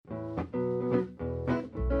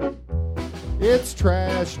It's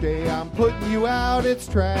trash day, I'm putting you out, it's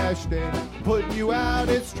trash day. Putting you out,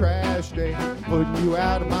 it's trash day. Putting you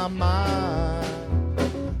out of my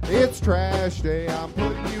mind. It's trash day, I'm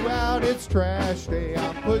putting you out, it's trash day.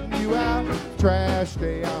 I'm putting you out, trash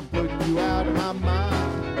day, I'm putting you out of my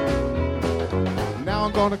mind. Now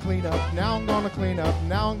I'm gonna clean up, now I'm gonna clean up,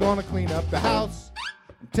 now I'm gonna clean up the house.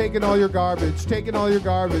 Taking all your garbage, taking all your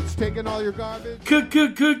garbage, taking all your garbage.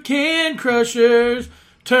 Can crushers,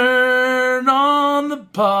 turn on the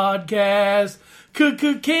podcast.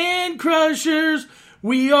 Can crushers,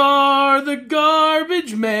 we are the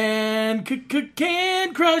garbage man.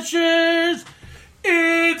 Can crushers,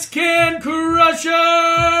 it's Can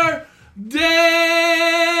Crusher Day.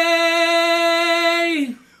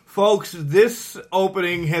 Folks, this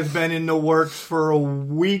opening has been in the works for a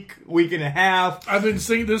week and a half. I've been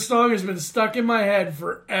singing this song, has been stuck in my head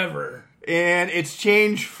forever. And it's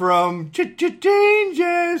changed from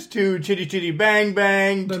changes to chitty chitty bang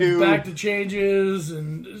bang then to back to changes,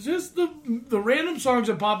 and it's just the random songs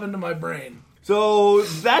that pop into my brain. So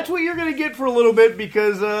that's what you're going to get for a little bit,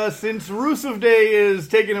 because since Rusev Day is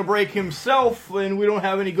taking a break himself and we don't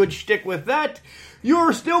have any good shtick with that,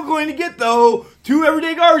 you're still going to get, though, two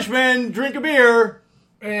everyday garbage men drink a beer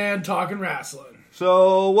and talking wrestling.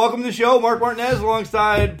 So welcome to the show, Mark Martinez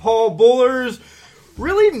alongside Paul Bullers.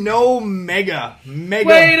 Really no mega.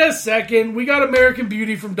 Wait a second. We got American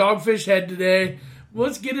Beauty from Dogfish Head today.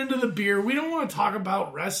 Let's get into the beer. We don't want to talk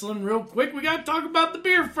about wrestling real quick. We got to talk about the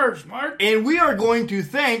beer first, Mark. And we are going to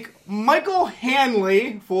thank Michael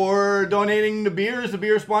Hanley for donating the beer as the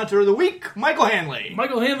beer sponsor of the week. Michael Hanley.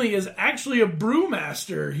 Michael Hanley is actually a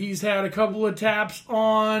brewmaster. He's had a couple of taps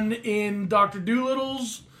on in Dr.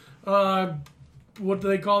 Doolittle's, what do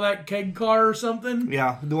they call that, keg car or something?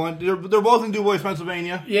 Yeah, the one they're both in DuBois,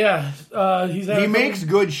 Pennsylvania. Yeah, he makes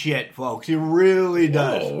good shit, folks. He really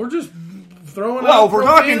does. Oh, we're just throwing out Well, if we're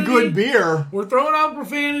profanity. talking good beer, We're throwing out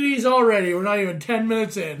profanities already. We're not even 10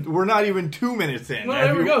 minutes in. we're not even 2 minutes in. Well,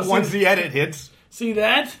 there we go. Once the edit hits. See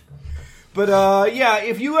that? But, yeah,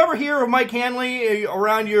 if you ever hear of Mike Hanley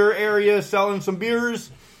around your area selling some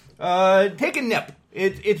beers, take a nip.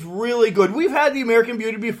 It's really good. We've had the American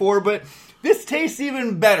Beauty before, but this tastes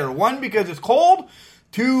even better. One, because it's cold.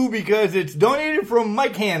 Two, because it's donated from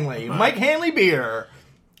Mike Hanley. Mike Hanley Beer.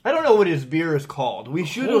 I don't know what his beer is called. We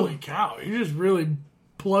should have. Holy cow, you're just really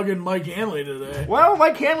plugging Mike Hanley today. Well,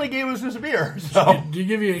 Mike Hanley gave us his beer. So. Did he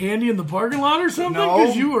give you a handy in the parking lot or something? No.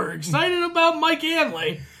 Because you were excited about Mike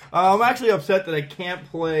Hanley. I'm actually upset that I can't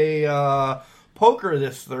play poker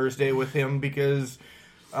this Thursday with him because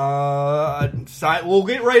we'll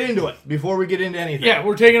get right into it before we get into anything. Yeah,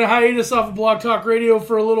 we're taking a hiatus off of Blog Talk Radio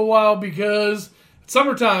for a little while because it's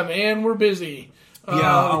summertime and we're busy.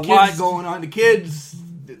 Yeah, a lot going on. The kids,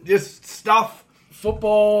 just stuff.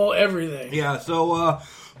 Football, everything. Yeah, so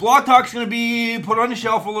Blog Talk's going to be put on the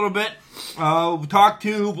shelf a little bit. Talk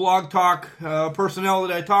to Blog Talk personnel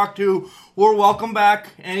that I talk to. We're welcome back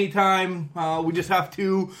anytime. We just have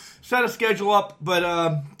to set a schedule up.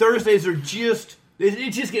 But Thursdays are just...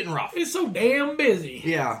 It's just getting rough. It's so damn busy.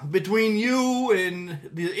 Yeah, between you and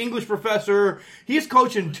the English professor, he's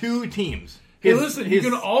coaching two teams. Hey, listen, you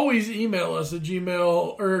can always email us at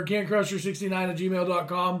gmail or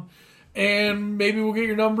cancrusher69@gmail.com, and maybe we'll get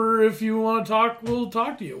your number if you want to talk. We'll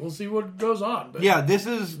talk to you. We'll see what goes on. But yeah,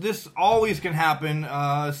 this always can happen.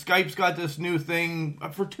 Skype's got this new thing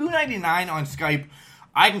for $2.99 on Skype.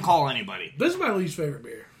 I can call anybody. This is my least favorite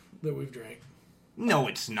beer that we've drank. No,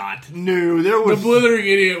 it's not. No, there was... The Blithering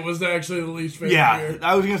Idiot was actually the least favorite beer.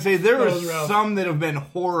 I was going to say, there was some that have been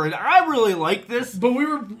horrid. I really like this. But we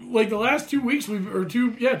were, like, the last 2 weeks,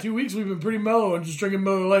 2 weeks, we've been pretty mellow and just drinking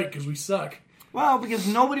Miller Lite because we suck. Well, because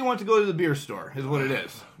nobody wants to go to the beer store, is what it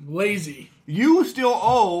is. Lazy. You still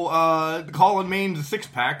owe Colin Main's a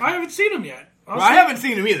six-pack. I haven't seen him yet. I haven't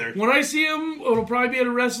seen him either. When I see him, it'll probably be at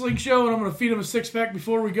a wrestling show, and I'm going to feed him a six-pack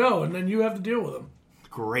before we go, and then you have to deal with him.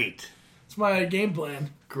 Great. It's my game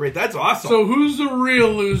plan. Great, that's awesome. So who's the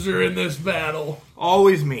real loser in this battle?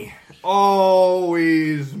 Always me.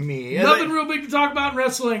 Always me. Nothing real big to talk about in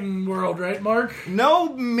wrestling world, right, Mark?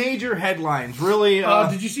 No major headlines, really.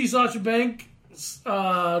 Did you see Sasha Banks?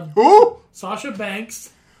 Who? Sasha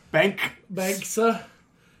Banks. Banks.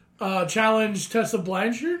 Challenged Tessa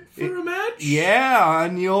Blanchard for a match? Yeah,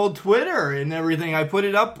 on the old Twitter and everything. I put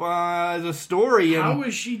it up as a story. And how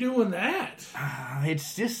is she doing that?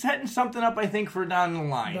 It's just setting something up, I think, for down the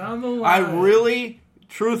line. I really,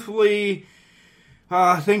 truthfully,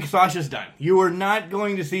 think Sasha's done. You are not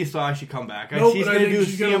going to see Sasha come back. Nope, she's I think do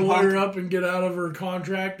she's going to CM Punk. lawyer up and get out of her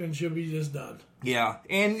contract, and she'll be just done. Yeah,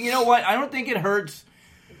 and you know what? I don't think it hurts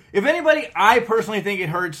If anybody, I personally think it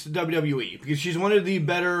hurts WWE because she's one of the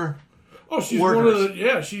better. Oh, she's workers. one of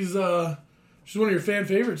the she's one of your fan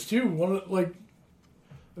favorites too.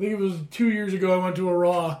 I think it was 2 years ago. I went to a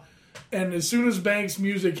Raw, and as soon as Banks'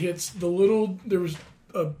 music hits, there was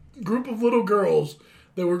a group of little girls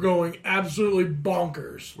that were going absolutely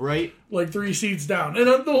bonkers. Right. Like 3 seats down. And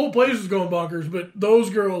the whole place was going bonkers, but those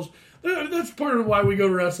girls, that's part of why we go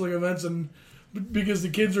to wrestling events, and because the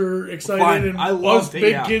kids are excited, Fun. and I love us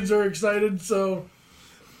big kids are excited, so...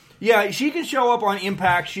 Yeah, she can show up on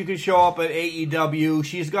Impact. She can show up at AEW.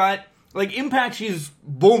 She's got, like, Impact, she's,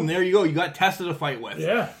 boom, there you go. You got Tessa to fight with.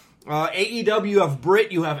 Yeah. AEW, you have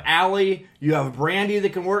Britt, you have Allie, you have Brandy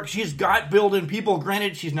that can work. She's got built-in people.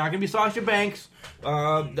 Granted, she's not going to be Sasha Banks.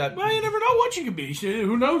 Well, you never know what she could be.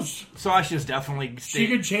 Who knows? Sasha's definitely... She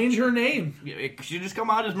could change her name. She just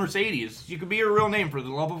come out as Mercedes. She could be her real name, for the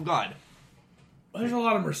love of God. There's a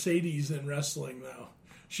lot of Mercedes in wrestling, though.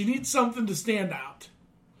 She needs something to stand out.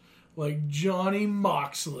 Like Johnny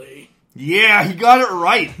Moxley. Yeah, he got it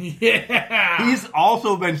right. Yeah. He's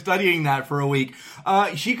also been studying that for a week.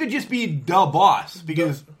 She could just be the boss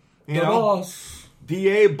because, Boss.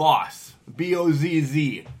 D.A. Boss.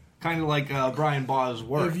 B-O-Z-Z. Kind of like Brian Baugh's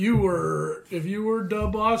work. If you were the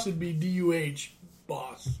boss, it'd be D-U-H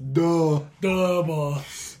boss. Duh. The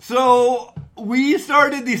boss. So, we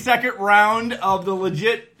started the second round of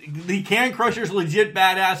the Can Crushers Legit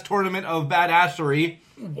Badass Tournament of Badassery.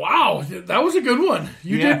 Wow, that was a good one.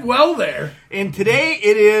 You did well there. And today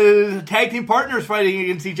it is tag team partners fighting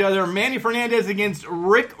against each other. Mandy Fernandez against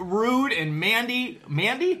Rick Rude and Mandy.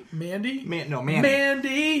 Mandy? Mandy? No, Mandy.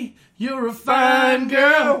 Mandy, you're a fine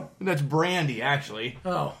girl. That's Brandy, actually.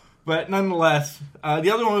 Oh. But nonetheless,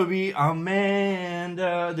 the other one would be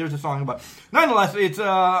Amanda. There's a song about. Nonetheless, it's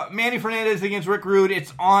Mandy Fernandez against Rick Rude.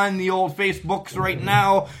 It's on the old Facebooks right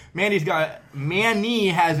now. Manny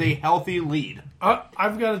has a healthy lead.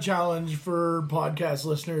 I've got a challenge for podcast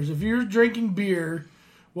listeners. If you're drinking beer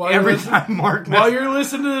while you're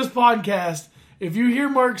listening to this podcast, if you hear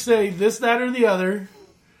Mark say this, that, or the other,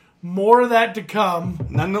 more of that to come.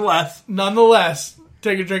 Nonetheless,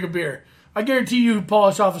 take a drink of beer. I guarantee you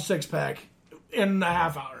polish off a 6-pack in a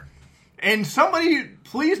half hour. And somebody,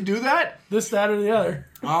 please do that. This, that, or the other.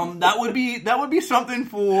 That would be something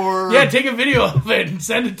for... Yeah, take a video of it and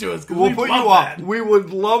send it to us. We'll put you up. We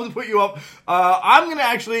would love to put you up. I'm going to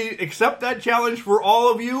actually accept that challenge for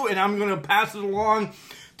all of you, and I'm going to pass it along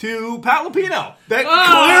to Pat Lupino. That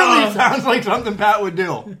clearly sounds like something Pat would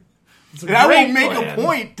do. And I will make a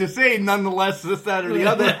point to say, nonetheless, this, that, or the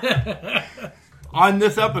other on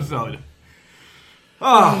this episode.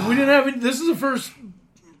 We didn't have... This is the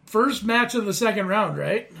first match of the second round,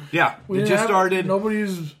 right? Yeah, it just started. No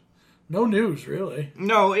news, really.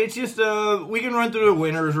 No, it's just, we can run through the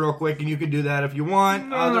winners real quick, and you can do that if you want.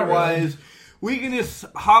 No, otherwise, we can just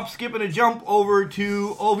hop, skip, and a jump over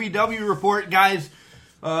to OVW report. Guys,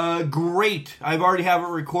 great. I've already have it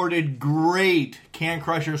recorded. Great Can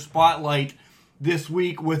Crusher Spotlight this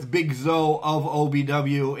week with Big Zoe of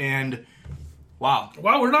OVW, and... Wow,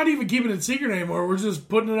 we're not even keeping it secret anymore. We're just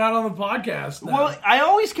putting it out on the podcast now. Well, I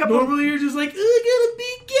always kept... Normally you're just like, I got a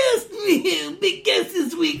big guest. Big guest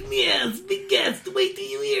this week. Yes, big guest. Wait till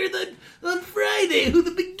you hear that on Friday who the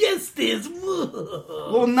big guest is.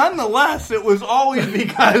 Well, nonetheless, it was always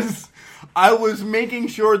because I was making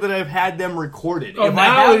sure that I've had them recorded.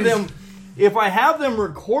 If I have them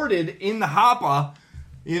recorded in the hopper,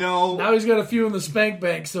 Now he's got a few in the spank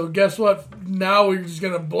bank, so guess what? Now we're just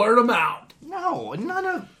going to blurt them out. No, none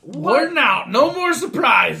of... Blurting out. No more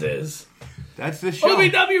surprises. That's the show.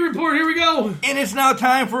 OVW report. Here we go. And it's now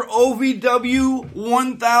time for OVW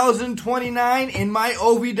 1029 in my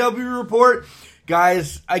OVW report.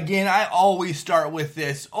 Guys, again, I always start with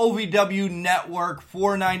this. OVW Network,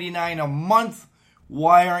 $4.99 a month.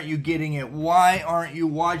 Why aren't you getting it? Why aren't you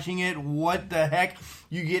watching it? What the heck?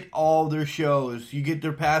 You get all their shows. You get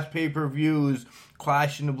their past pay-per-views.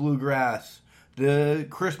 Clash in the Bluegrass. The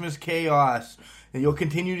Christmas Chaos. And you'll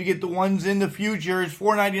continue to get the ones in the future. It's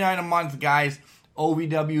 $4.99 a month, guys.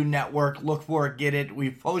 OVW Network. Look for it. Get it.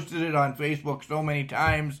 We've posted it on Facebook so many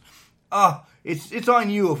times. It's on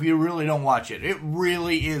you if you really don't watch it. It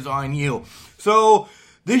really is on you. So,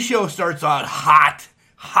 this show starts out hot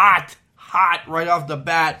right off the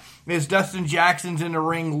bat. As Dustin Jackson's in the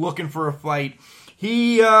ring looking for a fight.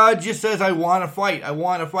 He just says, I want to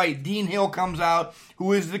fight. Dean Hill comes out,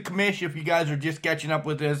 who is the commish, if you guys are just catching up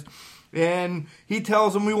with this. And he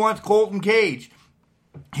tells him we want Colton Cage.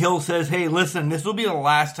 Hill says, hey, listen, this will be the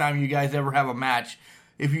last time you guys ever have a match.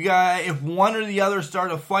 If one or the other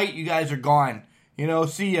start a fight, you guys are gone.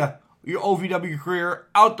 See ya. Your OVW career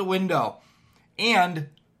out the window. And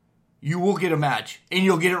you will get a match, and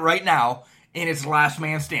you'll get it right now, and it's Last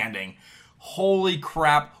Man Standing. Holy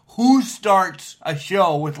crap, who starts a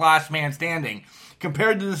show with Last Man Standing?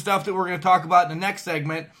 Compared to the stuff that we're going to talk about in the next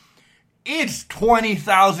segment, it's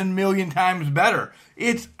 20,000 million times better.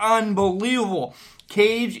 It's unbelievable.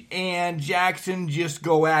 Cage and Jackson just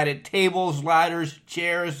go at it. Tables, ladders,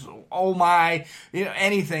 chairs, oh my,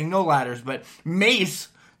 anything. No ladders, but mace.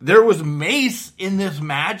 There was mace in this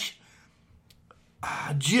match.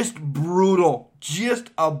 Just brutal.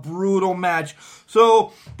 Just a brutal match.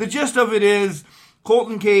 So, the gist of it is,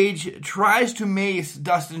 Colton Cage tries to mace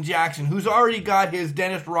Dustin Jackson, who's already got his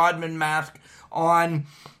Dennis Rodman mask on,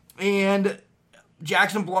 and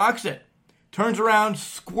Jackson blocks it. Turns around,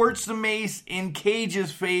 squirts the mace in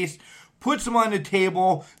Cage's face, puts him on the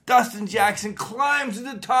table. Dustin Jackson climbs to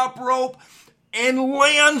the top rope and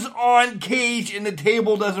lands on Cage, and the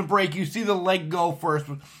table doesn't break. You see the leg go first.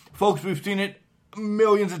 Folks, we've seen it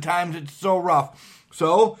millions of times. It's so rough.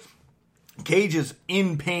 So, Cage is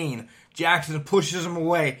in pain. Jackson pushes him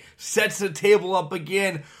away, sets the table up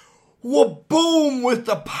again. Boom! With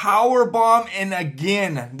the power bomb, and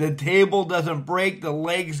again, the table doesn't break. The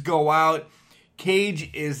legs go out. Cage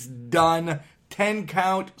is done. 10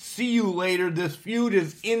 count. See you later. This feud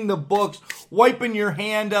is in the books. Wiping your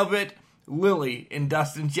hand of it. Lily and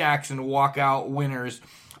Dustin Jackson walk out winners.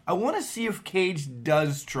 I want to see if Cage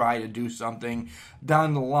does try to do something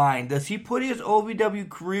down the line. Does he put his OVW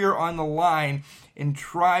career on the line and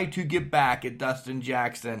try to get back at Dustin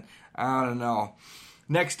Jackson? I don't know.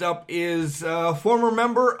 Next up is a former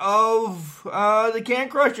member of the Can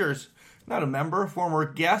Crushers. Not a member, former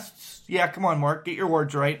guests. Yeah, come on, Mark, get your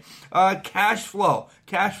words right. Cash Flow.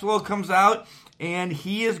 Cash Flow comes out, and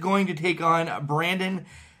he is going to take on Brandon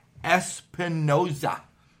Espinoza.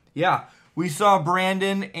 Yeah, we saw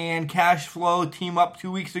Brandon and Cash Flow team up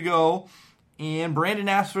 2 weeks ago, and Brandon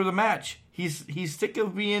asked for the match. He's sick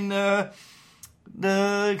of being the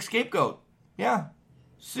scapegoat. Yeah,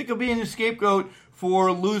 sick of being the scapegoat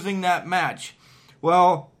for losing that match.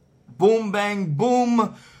 Well, boom, bang,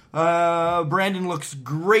 boom. Brandon looks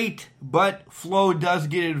great, but Flo does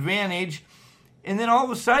get advantage. And then all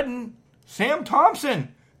of a sudden, Sam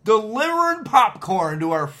Thompson delivering popcorn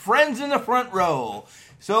to our friends in the front row.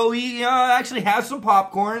 So he actually has some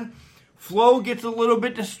popcorn. Flo gets a little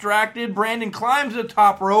bit distracted. Brandon climbs the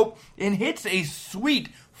top rope and hits a sweet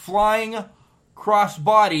flying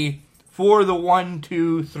crossbody for the 1,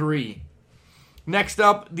 2, 3. Next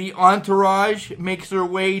up, the Entourage makes their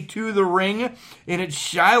way to the ring, and it's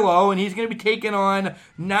Shiloh, and he's going to be taking on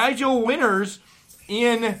Nigel Winners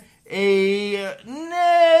in a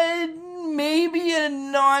maybe a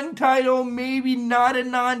non-title, maybe not a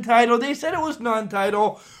non-title. They said it was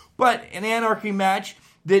non-title, but an Anarchy match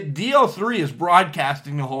that DL3 is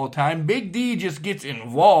broadcasting the whole time. Big D just gets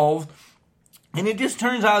involved, and it just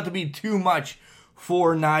turns out to be too much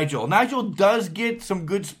for Nigel. Nigel does get some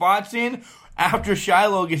good spots in after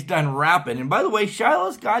Shiloh gets done rapping. And by the way,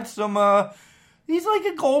 Shiloh's got some, he's like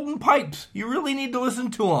a golden pipes. You really need to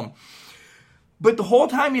listen to him. But the whole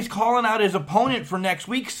time he's calling out his opponent for next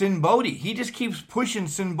week, Sin Bodhi. He just keeps pushing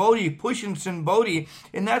Sin Bodhi.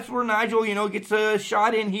 And that's where Nigel, gets a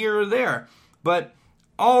shot in here or there. But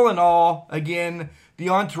all in all, again, the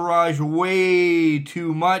Entourage way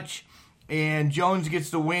too much. And Jones gets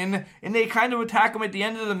the win. And they kind of attack him at the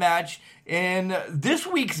end of the match. And this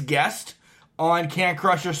week's guest on Can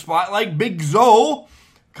Crusher Spotlight, Big Zoe,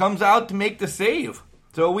 comes out to make the save.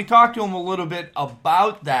 So we talked to him a little bit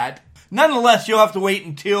about that. Nonetheless, you'll have to wait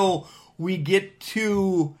until we get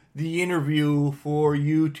to the interview for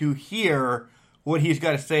you to hear what he's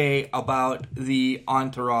got to say about the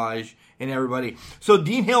Entourage and everybody. So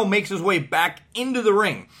Dean Hill makes his way back into the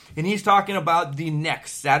ring, and he's talking about the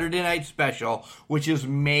next Saturday Night Special, which is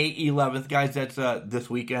May 11th. Guys, that's this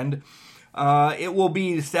weekend. It will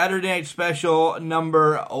be Saturday Night Special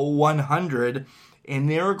number 100, and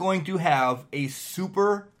they're going to have a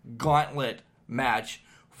super gauntlet match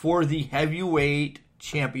for the heavyweight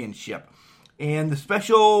championship. And the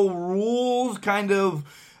special rules,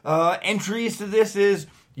 entries to this is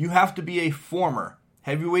you have to be a former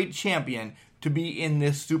heavyweight champion to be in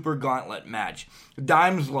this super gauntlet match.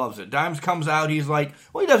 Dimes loves it. Dimes comes out, he's like,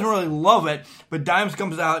 well, he doesn't really love it, but Dimes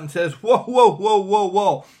comes out and says,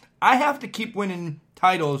 whoa. I have to keep winning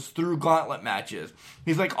titles through gauntlet matches.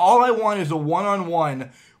 He's like, all I want is a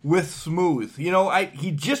one-on-one with Smooth.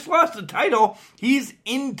 He just lost the title. He's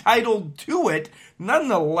entitled to it.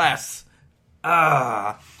 Nonetheless,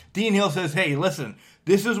 Dean Hill says, hey, listen,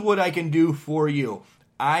 this is what I can do for you.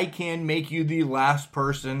 I can make you the last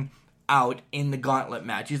person out in the gauntlet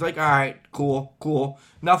match. He's like, all right, cool.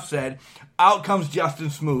 Enough said. Out comes Justin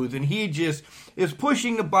Smooth, and he just is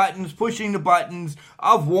pushing the buttons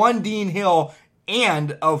of one Dean Hill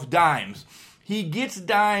and of Dimes. He gets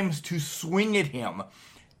Dimes to swing at him,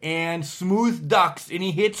 and Smooth ducks, and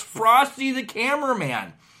he hits Frosty the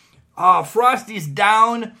cameraman. Frosty's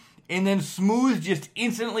down, and then Smooth just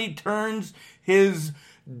instantly turns his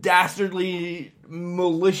dastardly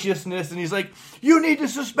maliciousness, and he's like, you need to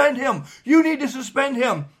suspend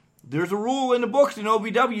him. There's a rule in the books in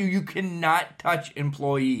OVW, you cannot touch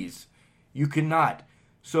employees. You cannot.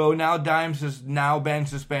 So now Dimes has now been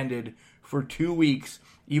suspended for 2 weeks.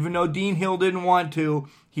 Even though Dean Hill didn't want to,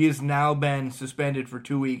 he has now been suspended for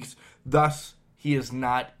 2 weeks. Thus, he is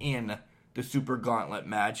not in the Super Gauntlet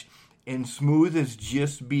match. And Smooth is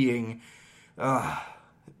just being, I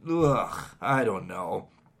don't know.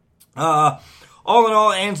 All in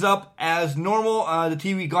all, it ends up as normal. The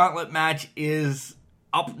TV Gauntlet match is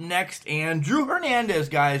up next. And Drew Hernandez,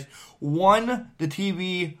 guys, won the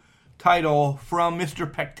TV title from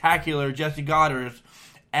Mr. Spectacular, Jesse Goddard,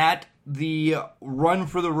 at the Run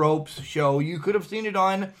for the Ropes show. You could have seen it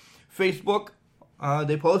on Facebook.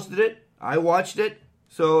 They posted it. I watched it.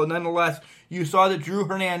 So nonetheless, you saw that Drew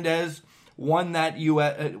Hernandez won the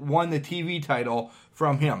TV title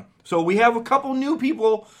from him. So we have a couple new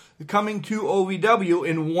people coming to OVW,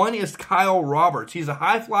 and one is Kyle Roberts. He's a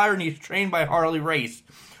high flyer, and he's trained by Harley Race.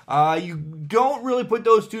 You don't really put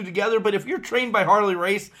those two together, but if you're trained by Harley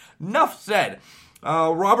Race, enough said.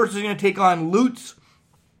 Roberts is going to take on Lutz,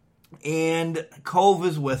 and Cove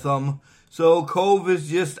is with him. So Cove is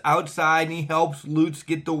just outside, and he helps Lutz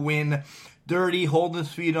get the win. Dirty, holding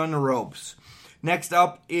his feet on the ropes. Next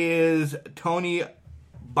up is Tony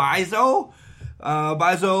Bizo.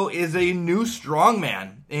 Bizo is a new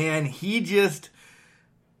strongman, and he just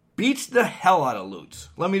beats the hell out of Lutz.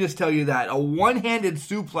 Let me just tell you that. A one-handed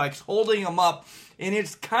suplex holding him up, and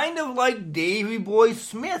it's kind of like Davey Boy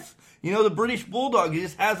Smith. You know, the British Bulldog, he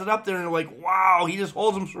just has it up there, and you're like, wow, he just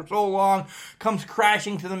holds him for so long, comes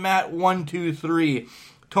crashing to the mat, 1, 2, 3.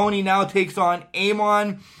 Tony now takes on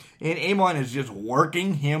Amon, and Amon is just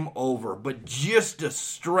working him over, but just the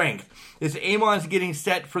strength. As Amon's getting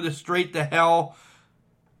set for the straight to hell,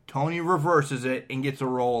 Tony reverses it and gets a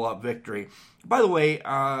roll-up victory. By the way,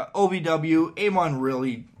 OVW, Amon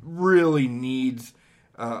really needs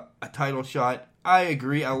a title shot. I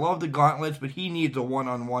agree. I love the gauntlets, but he needs a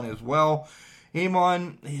one-on-one as well.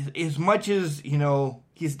 Amon, as much as, you know,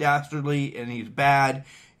 he's dastardly and he's bad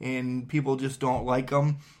and people just don't like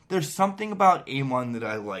him, there's something about Amon that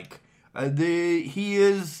I like. He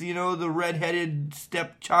is, you know, the redheaded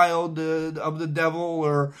stepchild of the devil,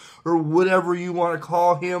 or whatever you want to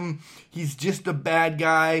call him. He's just a bad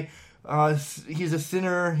guy. He's a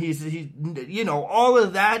sinner. He's you know, all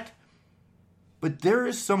of that. But there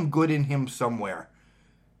is some good in him somewhere.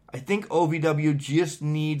 I think OVW just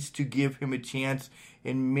needs to give him a chance,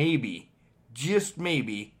 and maybe, just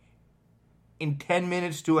maybe, in 10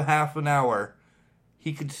 minutes to a half an hour,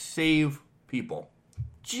 he could save people.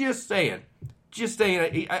 Just saying.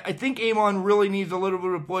 I think Amon really needs a little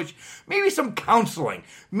bit of a push. Maybe some counseling.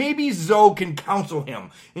 Maybe Zoe can counsel him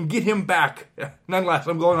and get him back. Nonetheless,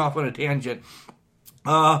 I'm going off on a tangent.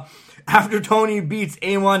 After Tony beats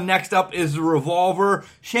Amon, next up is the Revolver.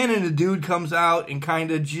 Shannon the Dude comes out and kind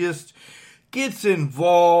of just gets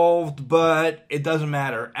involved, but it doesn't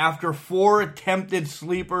matter. After 4 attempted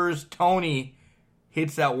sleepers, Tony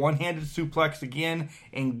hits that one-handed suplex again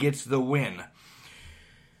and gets the win.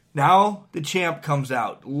 Now the champ comes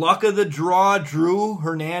out. Luck of the draw, Drew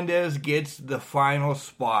Hernandez gets the final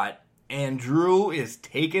spot. And Drew is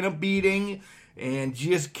taking a beating and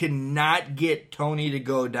just cannot get Tony to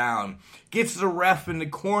go down. Gets the ref in the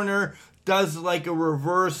corner, does like a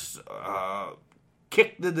reverse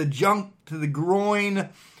kick to the junk, to the groin.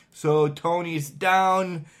 So Tony's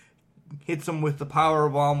down, hits him with the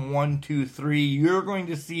powerbomb, 1, 2, 3. You're going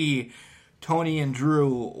to see Tony and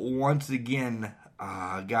Drew once again.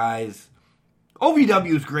 Guys,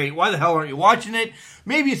 OVW is great. Why the hell aren't you watching it?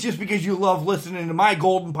 Maybe it's just because you love listening to my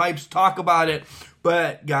Golden Pipes talk about it.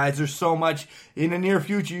 But, guys, there's so much. In the near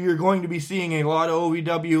future, you're going to be seeing a lot of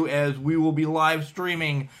OVW as we will be live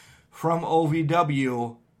streaming from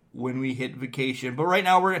OVW when we hit vacation. But right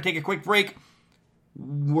now, we're going to take a quick break.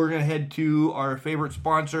 We're going to head to our favorite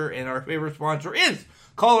sponsor, and our favorite sponsor is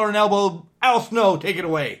Collar and Elbow. Al Snow, take it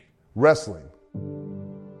away. Wrestling.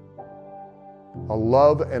 A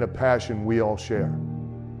love and a passion we all share.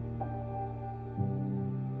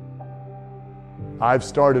 I've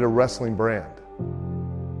started a wrestling brand.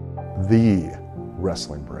 The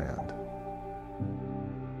wrestling brand.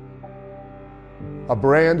 A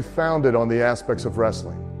brand founded on the aspects of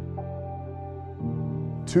wrestling.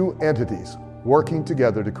 Two entities working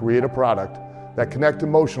together to create a product that connect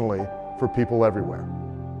emotionally for people everywhere.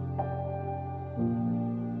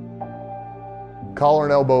 Collar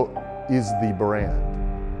and Elbow is the brand.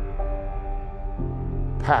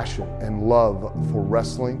 Passion and love for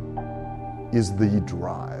wrestling is the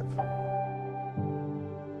drive.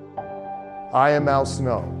 I am Al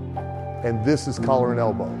Snow, and this is Collar and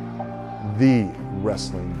Elbow, the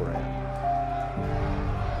wrestling brand.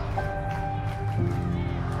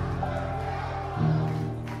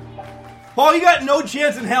 Paul, you got no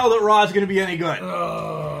chance in hell that Raw's going to be any good.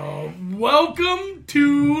 Welcome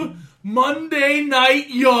to Monday Night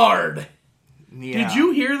Yard. Yeah. Did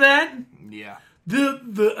you hear that? Yeah.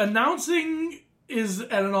 The announcing is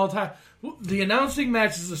at an all-time... The announcing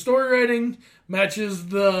matches the story writing, matches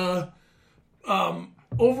the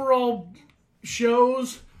overall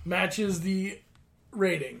shows, matches the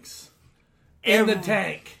ratings. In the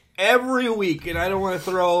tank. Every week, and I don't want to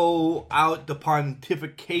throw out the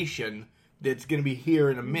pontification that's going to be here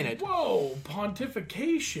in a minute. Whoa,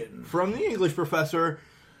 pontification. From the English professor,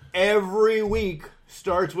 every week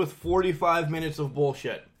starts with 45 minutes of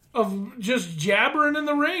bullshit. Of just jabbering in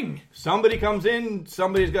the ring. Somebody comes in,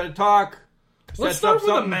 somebody's got to talk. Let's start with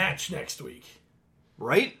a match next week.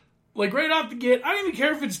 Right? Like right off the gate, I don't even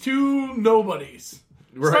care if it's two nobodies.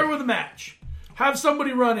 Right. Start with a match. Have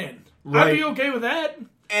somebody run in. Right. I'd be okay with that.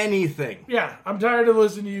 Anything. Yeah, I'm tired of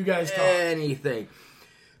listening to you guys talk. Anything.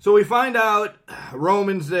 So we find out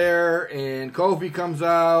Roman's there, and Kofi comes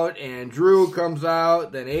out, and Drew comes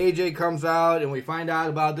out, then AJ comes out, and we find out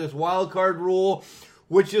about this wild card rule,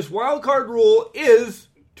 which this wild card rule is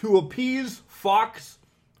to appease Fox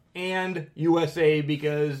and USA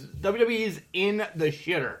because WWE's in the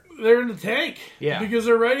shitter. They're in the tank. Yeah. Because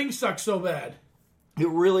their writing sucks so bad. It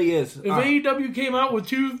really is. If AEW came out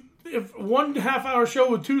with if 1.5 hour show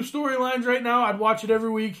with two storylines right now, I'd watch it every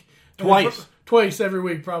week. Twice every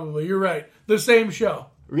week, probably. You're right. The same show.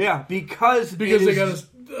 Yeah, because they got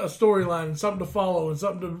a storyline and something to follow and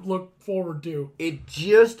something to look forward to. It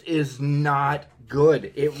just is not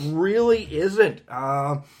good. It really isn't.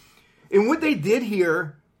 And what they did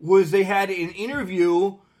here was they had an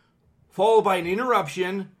interview followed by an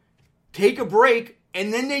interruption, take a break,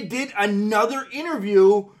 and then they did another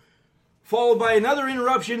interview followed by another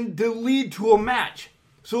interruption to lead to a match.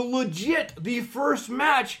 So legit, the first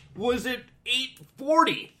match was at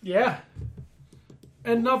 8:40. Yeah.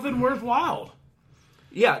 And nothing worthwhile.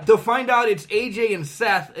 Yeah, to find out it's AJ and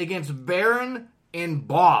Seth against Baron and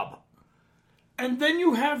Bob. And then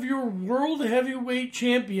you have your World Heavyweight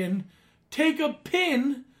Champion take a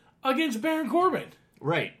pin against Baron Corbin.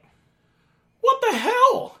 Right. What the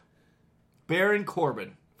hell? Baron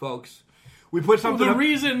Corbin, folks. We put something The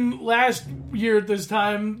reason last year at this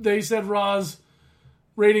time they said Raw's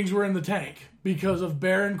ratings were in the tank because of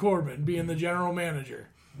Baron Corbin being the general manager.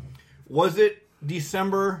 Was it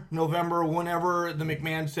December, November, whenever the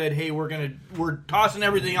McMahon said, "Hey, we're tossing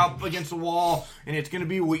everything up against the wall, and it's going to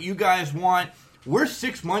be what you guys want"? We're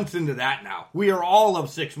 6 months into that now. We are all of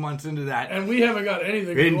 6 months into that, and we haven't got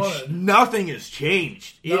anything we wanted. Nothing has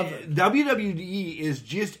changed. Nothing. WWE is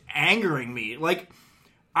just angering me. Like,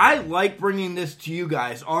 I like bringing this to you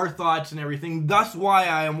guys, our thoughts and everything. That's why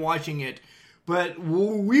I am watching it. But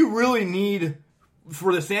we really need,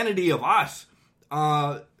 for the sanity of us,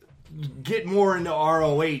 get more into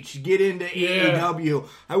ROH, get into AEW.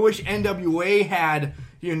 I wish NWA had,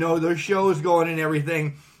 their shows going and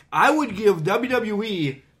everything. I would give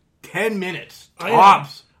WWE 10 minutes,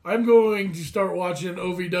 tops. I'm going to start watching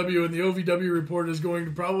OVW, and the OVW report is going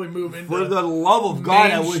to probably move into For the love of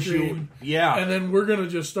God, I wish you would. Yeah. And then we're going to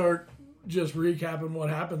just start recapping what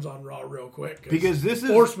happens on Raw real quick. Because this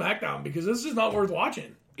is... Or SmackDown, because this is not worth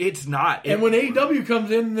watching. It's not. And when AEW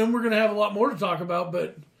comes in, then we're going to have a lot more to talk about,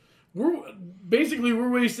 but we're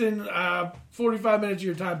wasting 45 minutes of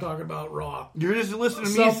your time talking about Raw. You're just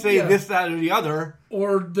listening to me say this, that, or the other.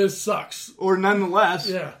 Or this sucks. Or nonetheless.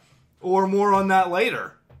 Yeah. Or more on that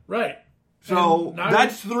later. Right. So,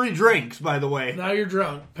 that's 3 drinks, by the way. Now you're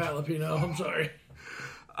drunk, Pat Lapino. I'm sorry.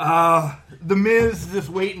 The Miz is just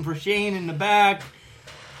waiting for Shane in the back.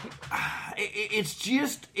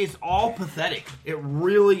 It's all pathetic. It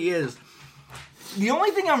really is. The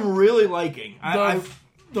only thing I'm really liking...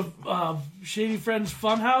 The Shady Friends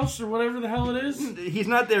Funhouse, or whatever the hell it is? He's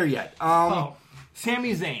not there yet. Sami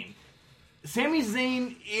Zayn. Sami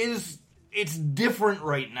Zayn it's different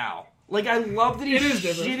right now. Like, I love that he's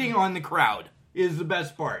shitting on the crowd, is the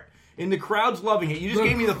best part. And the crowd's loving it. You just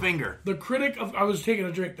gave me the finger. I was taking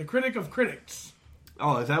a drink. The critic of critics.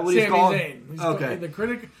 Oh, is that what he's called? Sami Zayn. Okay. The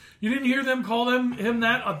critic. You didn't hear them call him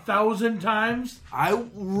that 1,000 times? I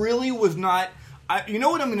really was not. You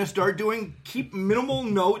know what I'm going to start doing? Keep minimal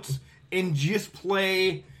notes and just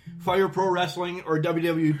play Fire Pro Wrestling or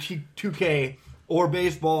WWE 2K or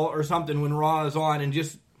baseball or something when Raw is on, and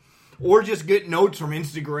just get notes from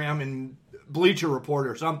Instagram and Bleacher Report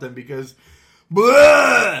or something, because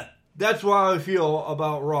that's how I feel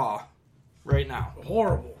about Raw right now.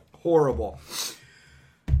 Horrible.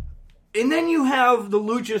 And then you have the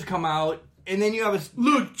Luchas come out, and then you have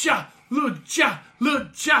Lucha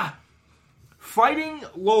fighting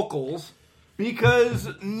locals, because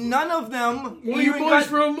none of them. One of your boys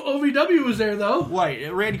from OVW was there, though.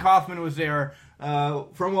 Right, Randy Kaufman was there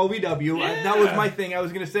from OVW. Yeah. That was my thing. I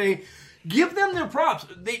was going to say, give them their props.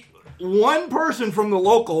 One person from the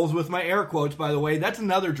locals, with my air quotes, by the way, that's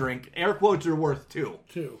another drink. Air quotes are worth two.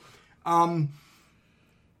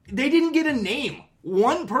 They didn't get a name.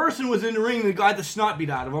 One person was in the ring that got the snot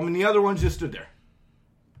beat out of him, and the other ones just stood there.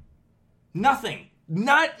 Nothing.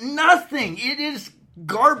 Nothing. It is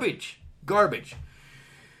garbage. And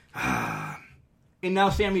now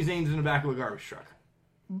Sami Zayn's in the back of a garbage truck.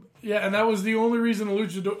 Yeah, and that was the only reason the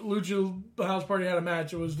Lucha House Party had a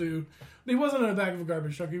match. He wasn't in the back of a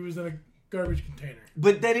garbage truck. He was in a garbage container.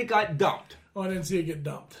 But then it got dumped. Oh, I didn't see it get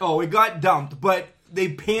dumped. Oh, it got dumped, but they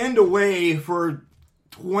panned away for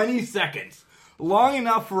 20 seconds. Long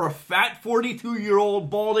enough for a fat 42-year-old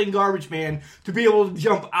balding garbage man to be able to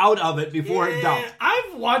jump out of it before it dumped.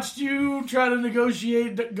 I've watched you try to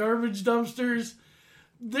negotiate garbage dumpsters.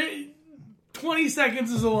 20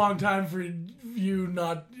 seconds is a long time for you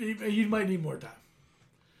not... You might need more time.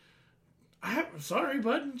 I'm sorry,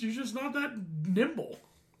 bud. You're just not that nimble.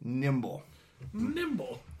 Nimble.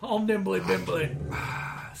 All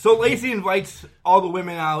nimbly-bimbly. So Lacey invites all the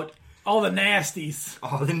women out. All the nasties.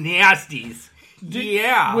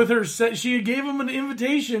 Yeah. With her set, she gave him an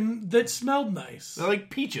invitation that smelled nice. They're like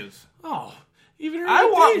peaches. Oh, even her I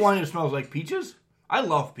invitation. want one that smells like peaches. I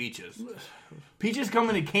love peaches. Peaches come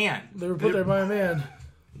in a can. They were put there by a man.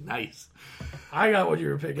 Nice. I got what you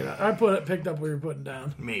were picking up. I picked up what you were putting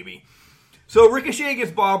down. Maybe. So Ricochet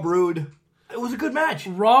against Bob Roode. It was a good match.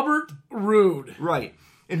 Robert Roode. Right.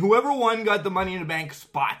 And whoever won got the Money in the Bank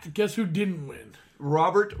spot. Guess who didn't win?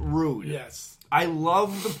 Robert Roode. Yes. I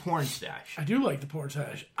love the porn stash. I do like the porn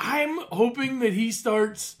stash. I'm hoping that he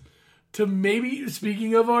starts to maybe,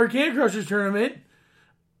 speaking of our Can Crushers tournament,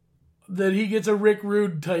 that he gets a Rick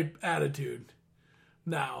Rude type attitude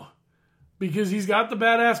now. Because he's got the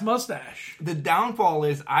badass mustache. The downfall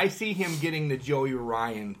is I see him getting the Joey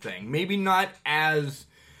Ryan thing. Maybe not as,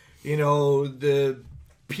 the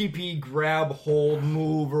PP grab hold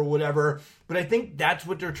move or whatever, but I think that's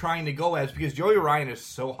what they're trying to go as, because Joey Ryan is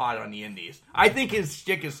so hot on the indies. I think his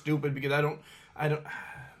shtick is stupid because I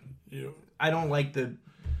don't like the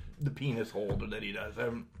penis hold that he does.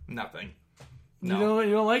 Nothing. No.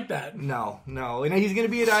 You don't like that. No. And he's going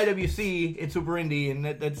to be at IWC at Super Indie, and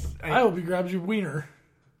that's... I hope he grabs your wiener.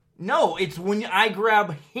 No, it's when I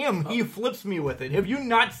grab him, he flips me with it. Have you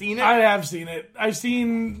not seen it? I have seen it. I've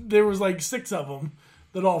seen, there was like 6 of them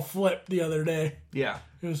that all flipped the other day. Yeah.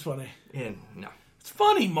 It was funny. And no. It's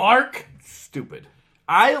funny, Mark. Stupid.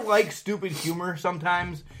 I like stupid humor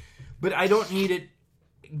sometimes, but I don't need it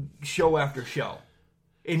show after show.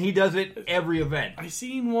 And he does it every event. I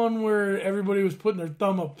seen one where everybody was putting their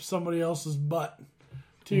thumb up somebody else's butt,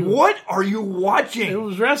 too. What are you watching? It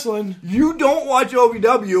was wrestling. You don't watch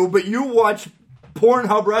OVW, but you watch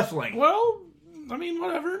Pornhub Wrestling. Well, I mean,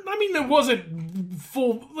 whatever. I mean, it wasn't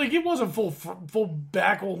full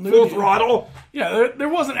backle nudity. Full throttle? Yeah, there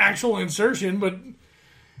wasn't actual insertion, but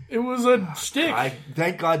it was a stick.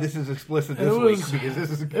 Thank God this is explicit this week,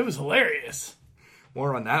 because it was hilarious.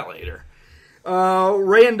 More on that later.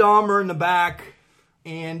 Ray and Dom are in the back,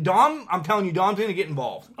 and Dom, I'm telling you, Dom's going to get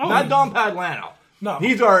involved. Not Dom Padlano. No.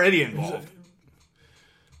 He's already involved.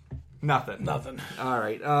 Nothing. All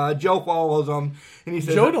right. Joe follows him, and he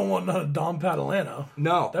says... Joe don't want none of Dom Padlano.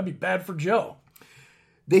 No. That'd be bad for Joe.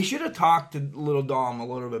 They should have talked to little Dom a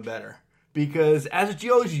little bit better, because as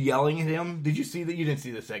Joe's yelling at him, did you see that? You didn't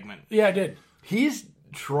see the segment. Yeah, I did. He's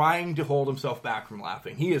trying to hold himself back from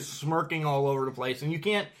laughing. He is smirking all over the place, and you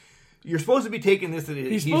can't... You're supposed to be taking this...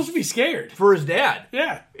 He's supposed to be scared. For his dad.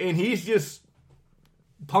 Yeah. And he's just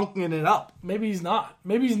punking it up. Maybe he's not.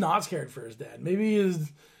 Maybe he's not scared for his dad. Maybe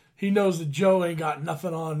he knows that Joe ain't got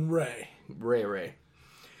nothing on Ray. Ray.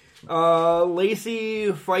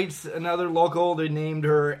 Lacey fights another local. They named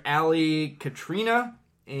her Allie Katrina.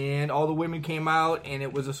 And all the women came out, and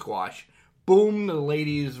it was a squash. Boom, the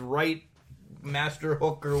ladies' right, master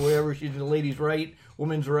hook or whatever. She's the ladies' right,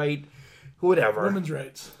 woman's right, whatever. Women's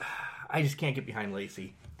rights. I just can't get behind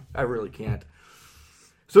Lacey. I really can't.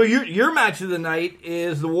 So your match of the night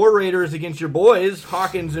is the War Raiders against your boys,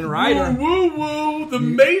 Hawkins and Ryder. Woo, woo, woo. The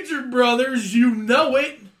Major Brothers, you know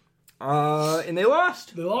it. And they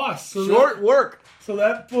lost. They lost. So Short work. So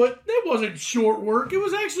that wasn't short work. It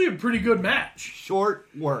was actually a pretty good match. Short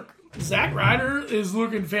work. Zack Ryder is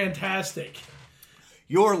looking fantastic.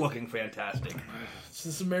 You're looking fantastic. It's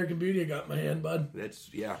this American Beauty I got in my hand, bud.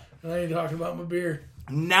 Yeah. I ain't talking about my beer.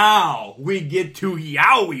 Now we get to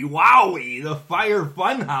Yowie, Wowie, the Fire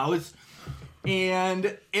Funhouse.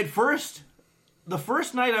 And at first, the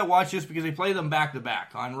first night I watched this because they play them back to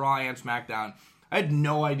back on Raw and SmackDown, I had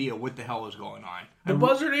no idea what the hell was going on. The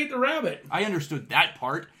buzzard ate the rabbit. I understood that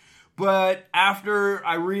part. But after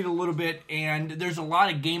I read a little bit, and there's a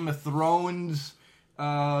lot of Game of Thrones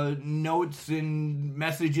notes and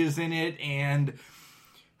messages in it, and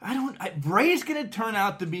Bray's going to turn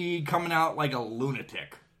out to be coming out like a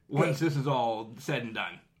lunatic once this is all said and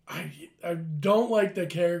done. I don't like the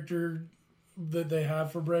character that they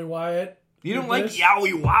have for Bray Wyatt. You don't like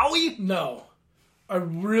Yowie Wowie? No. I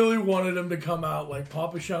really wanted him to come out like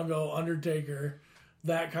Papa Shango, Undertaker,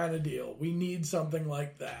 that kind of deal. We need something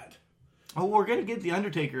like that. Oh, we're going to get The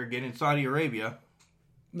Undertaker again in Saudi Arabia.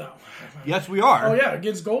 No. Yes, we are. Oh, yeah,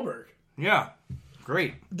 against Goldberg. Yeah.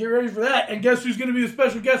 Great. Get ready for that. And guess who's going to be the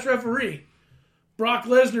special guest referee? Brock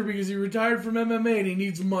Lesnar, because he retired from MMA and he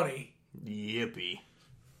needs money. Yippee.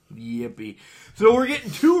 So we're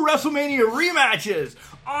getting 2 WrestleMania rematches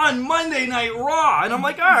on Monday Night Raw. And I'm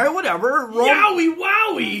like, all right, whatever. Yowie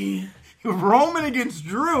Wowie. Roman against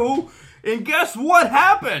Drew. And guess what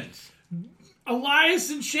happens?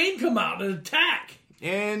 Elias and Shane come out and attack.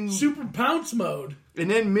 And Super Pounce mode.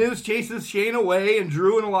 And then Miz chases Shane away, and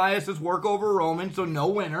Drew and Elias work over Roman, so no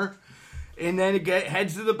winner. And then it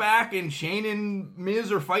heads to the back, and Shane and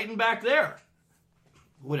Miz are fighting back there.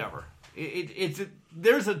 Whatever.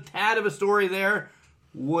 There's a tad of a story there.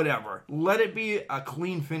 Whatever. Let it be a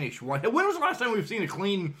clean finish. When was the last time we've seen a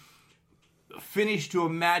clean finish to a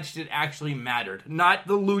match that actually mattered? Not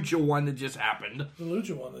the Lucha one that just happened. The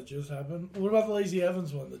Lucha one that just happened? What about the Lacey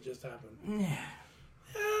Evans one that just happened?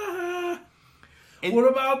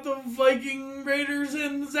 What about the Viking Raiders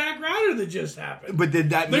and Zack Ryder that just happened? But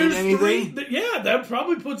did that mean anything? That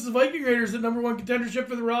probably puts the Viking Raiders at number 1 contendership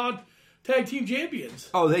for the Raw Tag Team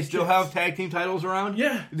Champions. Oh, they still have tag team titles around?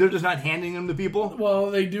 Yeah. They're just not handing them to people?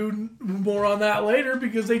 Well, they do more on that later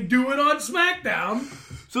because they do it on SmackDown.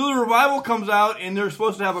 So the Revival comes out, and they're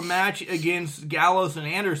supposed to have a match against Gallows and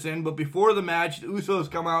Anderson, but before the match, the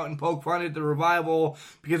Usos come out and poke fun at the Revival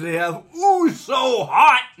because they have Uso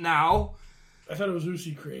Hot now. I thought it was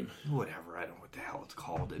Usi Cream. Whatever, I don't know what the hell it's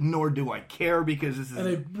called, nor do I care because this is... And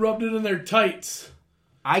they rubbed it in their tights.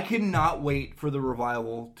 I cannot wait for the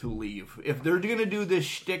Revival to leave. If they're going to do this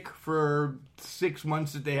shtick for 6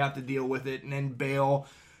 months that they have to deal with it and then bail,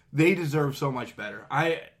 they deserve so much better.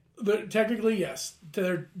 Technically, yes.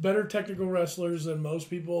 They're better technical wrestlers than most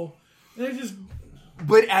people. They just...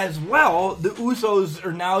 But as well, the Usos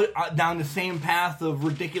are now down the same path of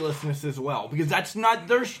ridiculousness as well. Because that's not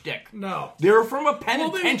their shtick. No. They're from a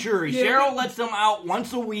penitentiary. Cheryl lets them out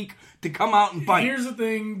once a week to come out and fight. Here's the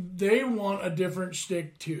thing. They want a different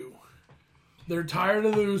shtick, too. They're tired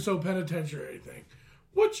of the Uso penitentiary thing.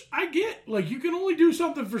 Which I get. Like, you can only do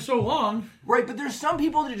something for so long. Right, but there's some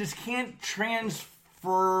people that just can't transform.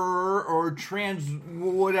 Or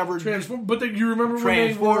whatever. But you remember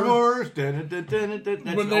Transformers. When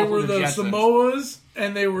they were the Samoas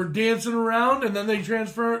and they were dancing around and then they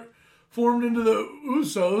formed into the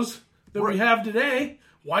Usos that we have today.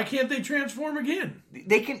 Why can't they transform again?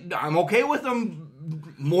 They can. I'm okay with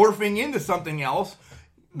them morphing into something else,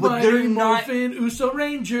 but they're not Uso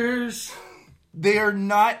Rangers. They are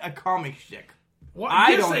not a comic shtick. Well,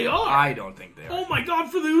 yes, they are. I don't think they are. Oh my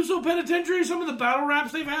god, for the Uso Penitentiary, some of the battle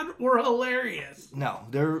raps they've had were hilarious. No,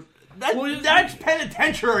 that's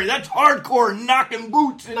penitentiary. That's hardcore knocking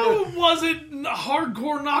boots. No, it wasn't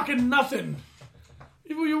hardcore knocking nothing.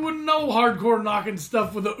 You wouldn't know hardcore knocking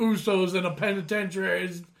stuff with the Usos in a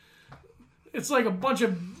penitentiary. It's like a bunch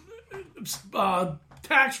of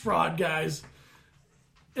tax fraud guys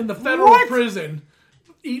in the federal prison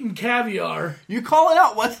eating caviar. You calling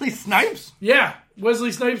out Wesley Snipes? Yeah.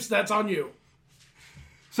 Wesley Snipes, that's on you.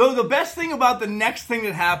 So the best thing about the next thing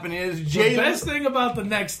that happened is Jay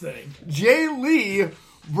Lee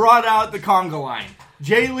brought out the conga line.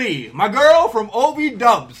 Jay Lee, my girl from OV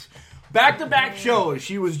Dubs. Back-to-back shows.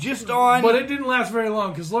 She was just on... But it didn't last very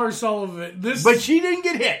long because Lars Sullivan... But she didn't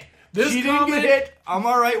get hit. She didn't get hit. I'm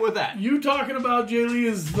all right with that. You talking about Jay Lee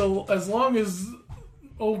as long as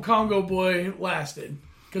old Congo Boy lasted.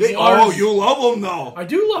 You love him, though. I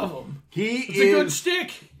do love him. It's a good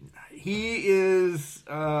shtick. He is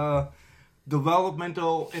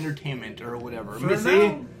developmental entertainment or whatever. For Missy?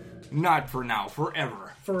 now? Not for now.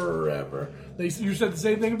 Forever. Forever. You said the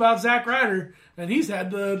same thing about Zack Ryder, and he's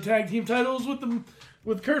had the tag team titles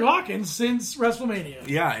with Kurt Hawkins since WrestleMania.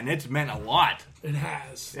 Yeah, and it's meant a lot. It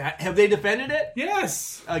has. Have they defended it?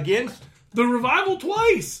 Yes. Against? The Revival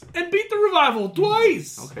twice, and beat the Revival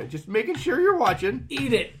twice. Okay, just making sure you're watching.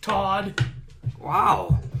 Eat it, Todd.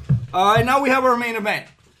 Wow. And now we have our main event.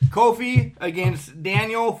 Kofi against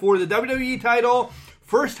Daniel for the WWE title.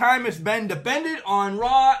 First time it's been defended on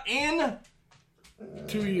Raw in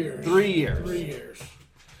 2 years. 3 years. 3 years.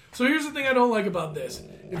 So here's the thing I don't like about this.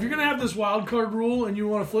 If you're going to have this wild card rule and you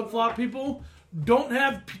want to flip-flop people, don't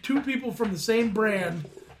have two people from the same brand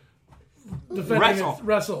defending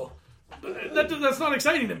wrestle. That's not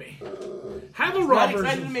exciting to me. Have a Raw versus...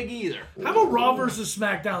 Not exciting to me either. Have a Raw versus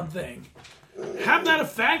SmackDown thing. Have that a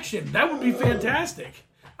faction. That would be fantastic.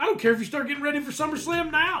 I don't care if you start getting ready for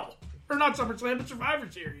SummerSlam now. Or not SummerSlam, but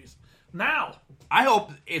Survivor Series. Now. I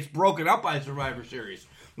hope it's broken up by Survivor Series.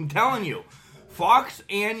 I'm telling you, Fox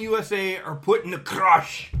and USA are putting the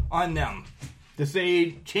crush on them to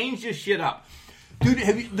say, change this shit up. Dude,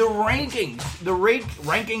 have you, the rankings,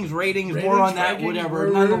 ratings, more on that,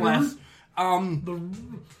 whatever, nonetheless.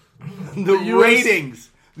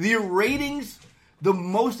 The ratings, the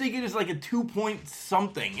most they get is like a 2 point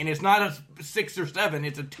something, and it's not a 6 or 7,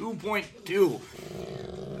 it's a 2.2.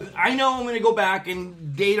 I know I'm going to go back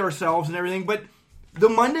and date ourselves and everything, but the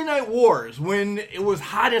Monday Night Wars, when it was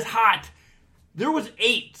hot as hot, there was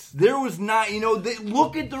 8s. There was 9.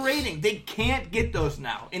 Look at the rating. They can't get those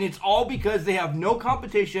now. And it's all because they have no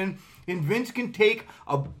competition, and Vince can take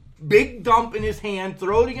a big dump in his hand,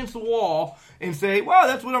 throw it against the wall, and say, well,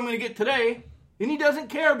 that's what I'm going to get today. And he doesn't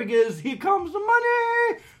care because here comes the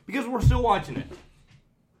money, because we're still watching it.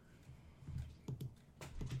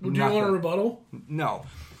 Would you want a rebuttal? No.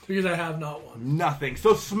 Because I have not one. Nothing.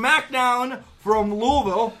 So SmackDown from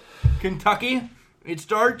Louisville, Kentucky. It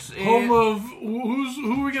starts in... Home of...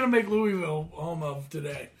 Who are we going to make Louisville home of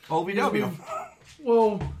today? OVW.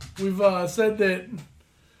 We've said that...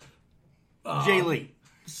 Jay Lee.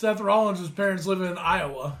 Seth Rollins' parents live in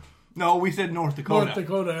Iowa. No, we said North Dakota. North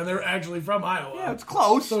Dakota, and they're actually from Iowa. Yeah, it's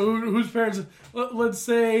close. So whose parents... Let's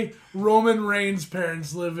say Roman Reigns'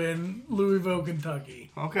 parents live in Louisville,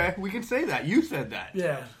 Kentucky. Okay, we can say that. You said that.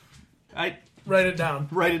 Yeah. Write it down.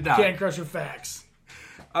 Write it down. Can't crush your facts.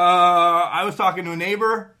 I was talking to a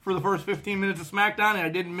neighbor for the first 15 minutes of SmackDown, and I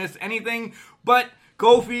didn't miss anything. But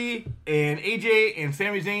Kofi and AJ and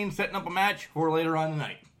Sami Zayn setting up a match for later on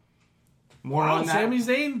tonight. More on that. Sami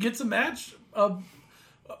Zayn gets a match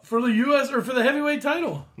for the U.S. or for the heavyweight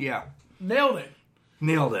title. Yeah. Nailed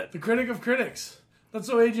it. The critic of critics. That's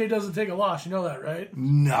so AJ doesn't take a loss. You know that, right?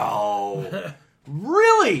 No.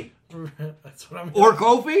 Really? That's what I'm... Or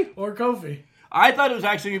Kofi? Or Kofi. I thought it was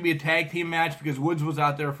actually going to be a tag team match because Woods was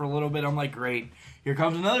out there for a little bit. I'm like, great. Here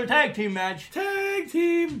comes another tag team match. Tag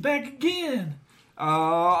team back again.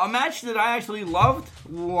 A match that I actually loved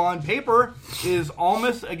on paper is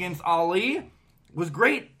Almas against Ali. Was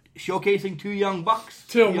great. Showcasing two young bucks.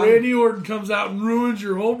 Till Randy Orton comes out and ruins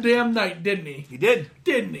your whole damn night, didn't he? He did.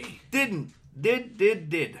 Didn't he?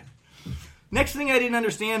 Did. Next thing I didn't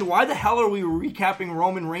understand, why the hell are we recapping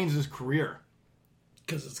Roman Reigns' career?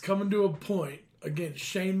 Because it's coming to a point against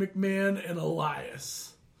Shane McMahon and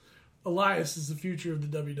Elias. Elias is the future of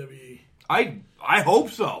the WWE. I hope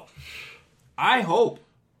so. I hope.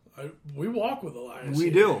 We walk with Elias. We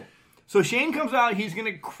do. So Shane comes out. He's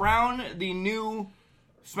going to crown the new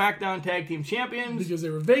SmackDown Tag Team Champions. Because they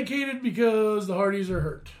were vacated because the Hardys are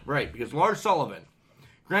hurt. Right, because Lars Sullivan.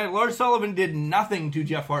 Granted, Lars Sullivan did nothing to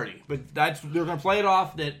Jeff Hardy, but they're going to play it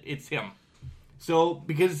off that it's him. So,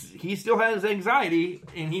 because he still has anxiety,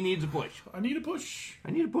 and he needs a push. I need a push.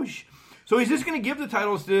 So he's just going to give the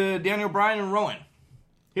titles to Daniel Bryan and Rowan.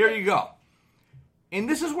 Here you go. And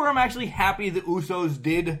this is where I'm actually happy the Usos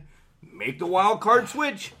did make the wild card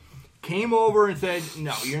switch. Came over and said,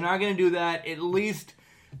 no, you're not going to do that. At least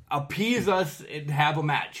appease us and have a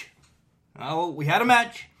match. Well, we had a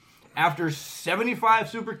match. After 75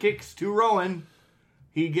 super kicks to Rowan,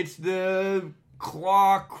 he gets the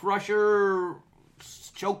claw crusher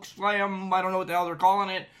choke slam. I don't know what the hell they're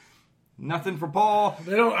calling it. Nothing for Paul.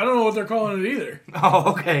 I don't know what they're calling it either.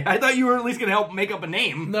 Oh, okay. I thought you were at least going to help make up a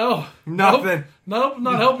name. No. Nothing. Nope,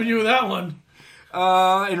 not helping you with that one.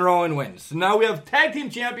 And Rowan wins. So now we have tag team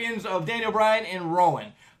champions of Daniel Bryan and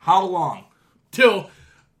Rowan. How long? Till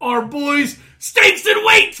our boys, Stakes and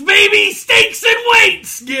Weights, baby! Stakes and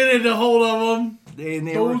Weights! Get in a hold of them.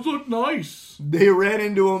 Those look nice. They ran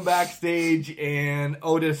into him backstage, and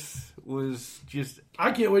Otis was just...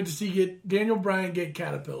 I can't wait to see Daniel Bryan get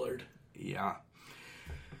caterpillared. Yeah.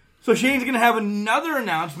 So Shane's going to have another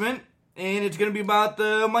announcement, and it's going to be about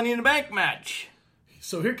the Money in the Bank match.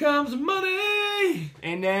 So here comes money!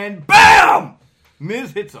 And then, BAM!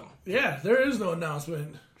 Miz hits him. Yeah, there is no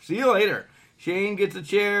announcement. See you later. Shane gets a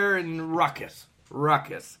chair and ruckus.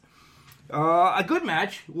 A good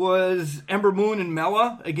match was Ember Moon and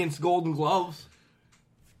Mella against Golden Gloves.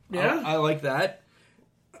 Yeah. I like that.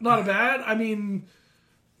 Not bad. I mean,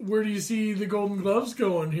 where do you see the Golden Gloves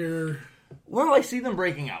going here? Well, I see them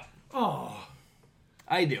breaking up. Oh.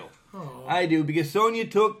 I do. Oh. I do, because Sonya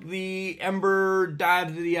took the Ember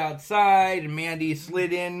dive to the outside, and Mandy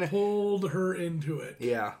slid in. Pulled her into it.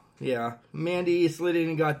 Yeah. Mandy slid in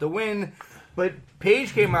and got the win. But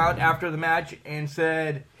Paige came out after the match and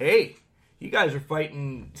said, hey, you guys are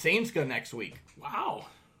fighting Sainska next week. Wow.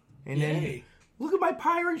 And then, look at my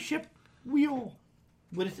pirate ship wheel.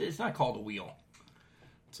 What is it? It's not called a wheel.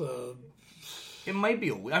 It might be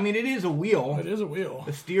a wheel. I mean, it is a wheel. It is a wheel.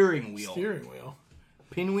 A steering wheel.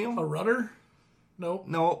 Pinwheel? A rudder? Nope.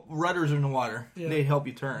 No, rudders are in the water. Yeah. They help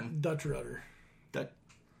you turn. Dutch rudder.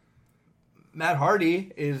 Matt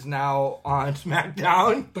Hardy is now on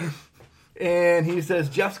SmackDown. And he says,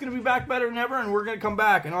 Jeff's going to be back better than ever, and we're going to come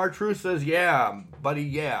back. And R-Truth says, yeah, buddy,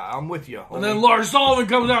 yeah, I'm with you. And then Lars Sullivan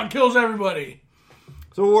comes out and kills everybody.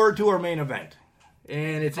 So we're to our main event.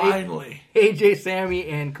 And it's finally AJ, Sammy,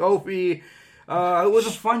 and Kofi. It was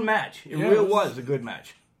a fun match. It really was a good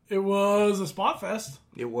match. It was a spot fest.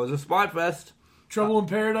 Trouble in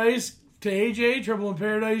Paradise to AJ. Trouble in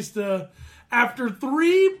Paradise to... After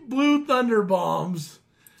 3 Blue Thunder bombs,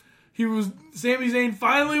 Sami Zayn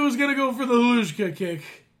finally was going to go for the Hulushka kick.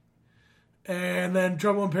 And then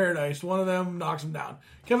Trouble in Paradise. One of them knocks him down.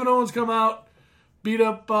 Kevin Owens come out, beat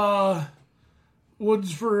up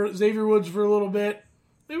Xavier Woods for a little bit.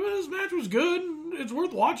 This match was good. It's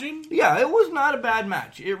worth watching. Yeah, it was not a bad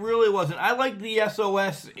match. It really wasn't. I liked the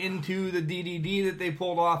SOS into the DDD that they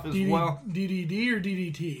pulled off as well. DDD or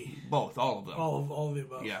DDT? Both, all of them. All of the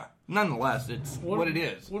above. Yeah. Nonetheless, it's what it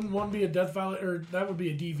is. Wouldn't one be a death file, or that would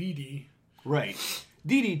be a DVD? Right.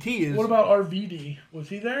 DDT is... What about RVD? Was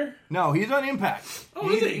he there? No, he's on Impact. Oh,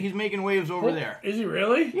 is he? He's making waves over there. Is he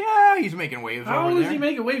really? Yeah, he's making waves over there. How is he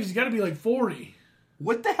making waves? He's got to be like 40.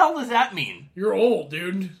 What the hell does that mean? You're old,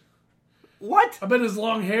 dude. What? I bet his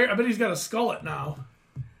long hair... I bet he's got a skullet now.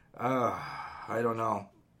 I don't know.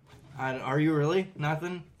 Are you really?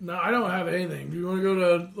 Nothing? No, I don't have anything. Do you want to go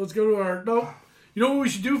to... Let's go to our... No. You know what we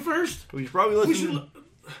should do first? We should probably listen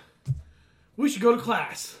We should go to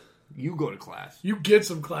class. You go to class. You get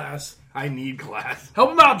some class. I need class.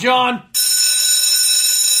 Help him out, John.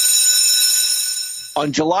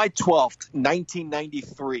 On July 12th,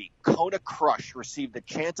 1993, Kona Crush received the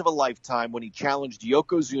chance of a lifetime when he challenged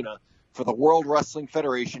Yokozuna for the World Wrestling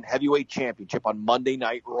Federation Heavyweight Championship on Monday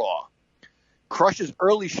Night Raw. Crush's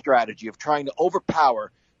early strategy of trying to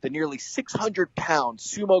overpower the nearly 600-pound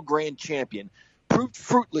sumo grand champion proved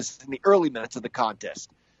fruitless in the early minutes of the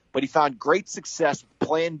contest, but he found great success with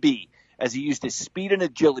Plan B as he used his speed and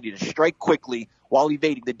agility to strike quickly while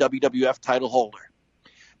evading the WWF title holder.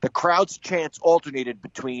 The crowd's chants alternated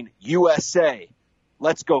between USA,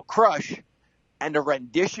 Let's Go Crush, and a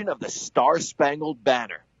rendition of the Star-Spangled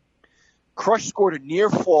Banner. Crush scored a near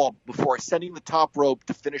fall before ascending the top rope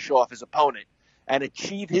to finish off his opponent and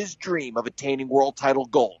achieve his dream of attaining world title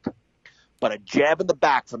gold. But a jab in the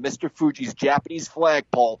back from Mr. Fuji's Japanese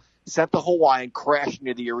flagpole sent the Hawaiian crashing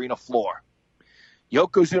near the arena floor.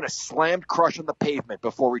 Yokozuna slammed Crush on the pavement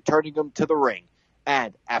before returning him to the ring,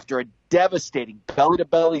 and after a devastating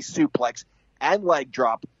belly-to-belly suplex and leg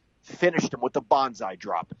drop, finished him with the Banzai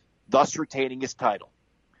drop, thus retaining his title.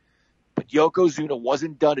 But Yokozuna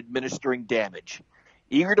wasn't done administering damage.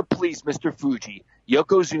 Eager to please Mr. Fuji,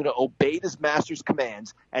 Yokozuna obeyed his master's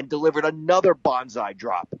commands and delivered another Banzai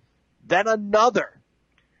drop. Then another.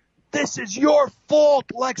 "This is your fault,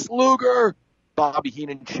 Lex Luger," Bobby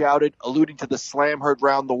Heenan shouted, alluding to the slam heard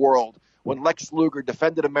round the world when Lex Luger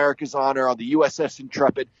defended America's honor on the USS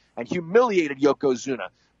Intrepid and humiliated Yokozuna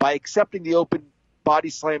by accepting the open body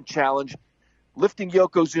slam challenge, lifting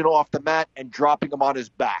Yokozuna off the mat and dropping him on his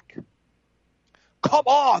back. "Come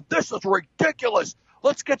on, this is ridiculous.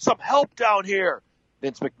 Let's get some help down here,"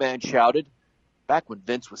 Vince McMahon shouted, back when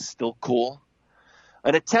Vince was still cool.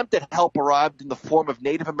 An attempt at help arrived in the form of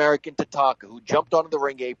Native American Tatanka, who jumped onto the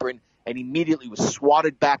ring apron and immediately was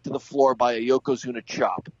swatted back to the floor by a Yokozuna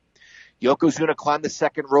chop. Yokozuna climbed the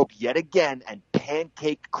second rope yet again and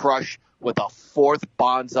pancaked Crush with a fourth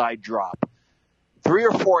Banzai drop. 3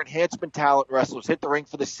 or 4 enhancement talent wrestlers hit the ring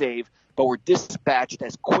for the save, but were dispatched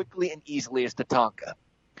as quickly and easily as Tatanka.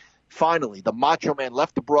 Finally, the Macho Man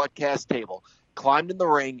left the broadcast table, climbed in the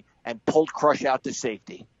ring, and pulled Crush out to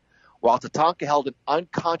safety. While Tatanka held an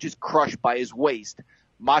unconscious Crush by his waist,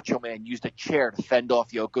 Macho Man used a chair to fend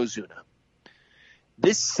off Yokozuna.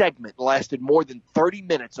 This segment lasted more than 30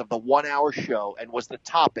 minutes of the 1-hour show and was the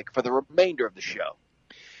topic for the remainder of the show.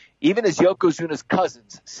 Even as Yokozuna's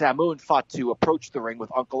cousins, Samu and Fatu, approached the ring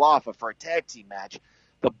with Uncle Alpha for a tag team match,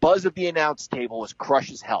 the buzz of the announce table was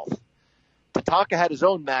Crush's health. Tatanka had his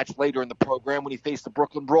own match later in the program when he faced the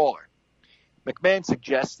Brooklyn Brawler. McMahon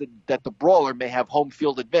suggested that the Brawler may have home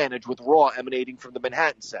field advantage with Raw emanating from the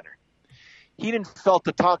Manhattan Center. Heenan felt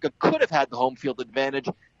Tatanka could have had the home field advantage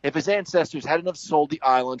if his ancestors hadn't have sold the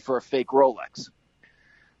island for a fake Rolex.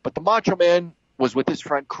 But the Macho Man was with his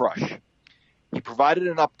friend Crush. He provided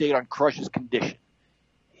an update on Crush's condition.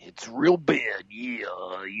 It's real bad,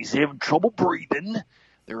 yeah. He's having trouble breathing.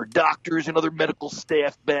 There are doctors and other medical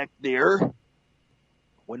staff back there.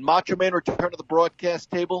 When Macho Man returned to the broadcast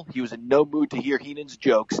table, he was in no mood to hear Heenan's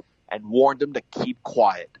jokes and warned him to keep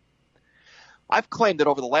quiet. I've claimed that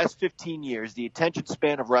over the last 15 years, the attention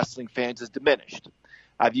span of wrestling fans has diminished.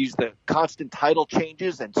 I've used the constant title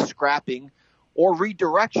changes and scrapping or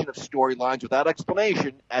redirection of storylines without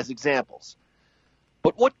explanation as examples.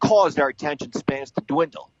 But what caused our attention spans to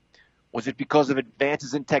dwindle? Was it because of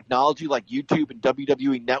advances in technology like YouTube and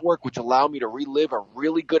WWE Network, which allow me to relive a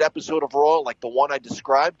really good episode of Raw like the one I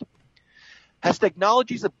described? Has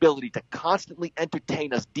technology's ability to constantly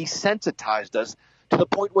entertain us desensitized us to the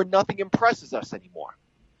point where nothing impresses us anymore?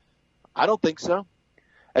 I don't think so.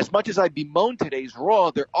 As much as I bemoan today's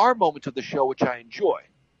Raw, there are moments of the show which I enjoy.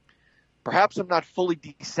 Perhaps I'm not fully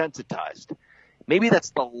desensitized. Maybe that's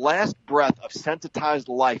the last breath of sensitized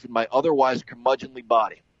life in my otherwise curmudgeonly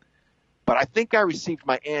body. But I think I received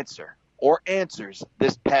my answer, or answers,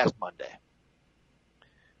 this past Monday.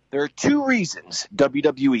 There are two reasons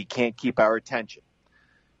WWE can't keep our attention.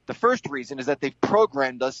 The first reason is that they've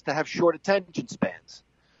programmed us to have short attention spans.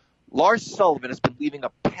 Lars Sullivan has been leaving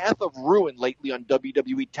a path of ruin lately on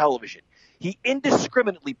WWE television. He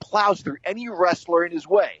indiscriminately plows through any wrestler in his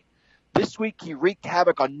way. This week, he wreaked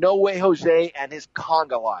havoc on No Way Jose and his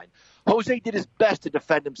conga line. Jose did his best to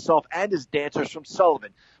defend himself and his dancers from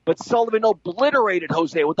Sullivan, but Sullivan obliterated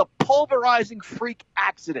Jose with a pulverizing freak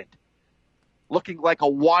accident. Looking like a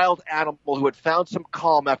wild animal who had found some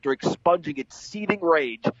calm after expunging its seething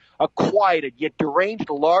rage, a quieted yet deranged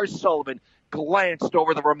Lars Sullivan glanced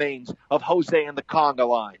over the remains of Jose and the conga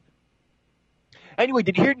line. Anyway,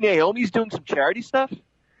 did you hear Naomi's doing some charity stuff?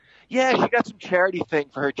 Yeah, she got some charity thing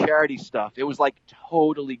for her charity stuff. It was like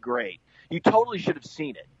totally great. You totally should have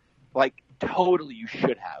seen it. Like totally you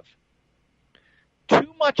should have.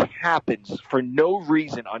 Too much happens for no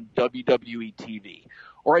reason on WWE TV.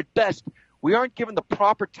 Or at best, we aren't given the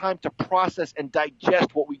proper time to process and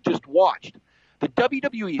digest what we just watched. The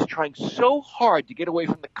WWE is trying so hard to get away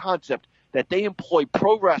from the concept that they employ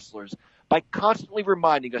pro wrestlers by constantly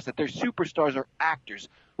reminding us that their superstars are actors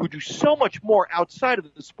who do so much more outside of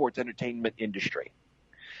the sports entertainment industry.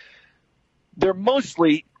 They're most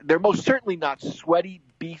certainly not sweaty,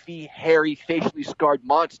 beefy, hairy, facially scarred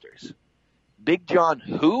monsters. Big John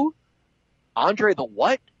who? Andre the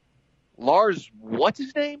what? Lars what's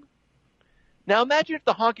his name? Now imagine if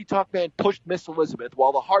the Honky Tonk Man pushed Miss Elizabeth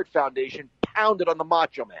while the Hart Foundation pounded on the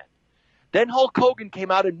Macho Man. Then Hulk Hogan came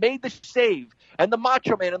out and made the save, and the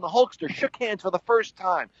Macho Man and the Hulkster shook hands for the first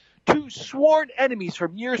time. Two sworn enemies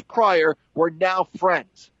from years prior were now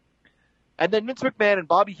friends. And then Vince McMahon and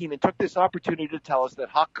Bobby Heenan took this opportunity to tell us that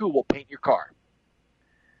Haku will paint your car.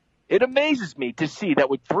 It amazes me to see that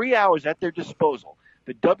with 3 hours at their disposal,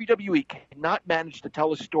 the WWE cannot manage to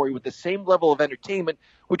tell a story with the same level of entertainment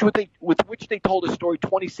with which they told a story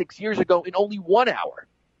 26 years ago in only 1 hour.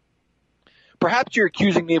 Perhaps you're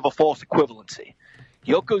accusing me of a false equivalency.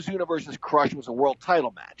 Yokozuna versus Crush was a world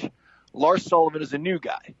title match. Lars Sullivan is a new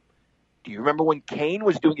guy. Do you remember when Kane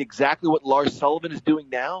was doing exactly what Lars Sullivan is doing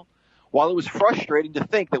now? While it was frustrating to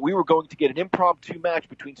think that we were going to get an impromptu match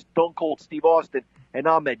between Stone Cold Steve Austin and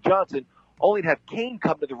Ahmed Johnson, only to have Kane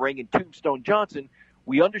come to the ring and Tombstone Johnson,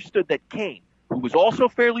 we understood that Kane, who was also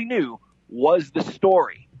fairly new, was the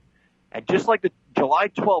story. And just like the July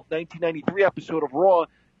 12, 1993 episode of Raw,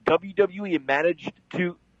 WWE managed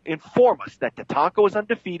to inform us that Tatanka was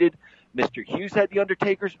undefeated, Mr. Hughes had the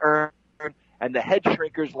Undertaker's urn, and the head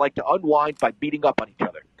shrinkers like to unwind by beating up on each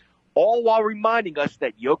other. All while reminding us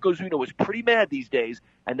that Yokozuna was pretty mad these days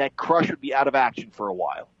and that Crush would be out of action for a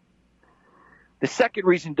while. The second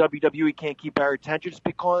reason WWE can't keep our attention is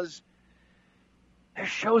because their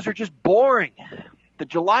shows are just boring. The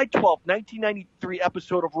July 12, 1993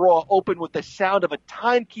 episode of Raw opened with the sound of a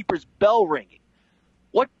timekeeper's bell ringing.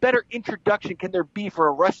 What better introduction can there be for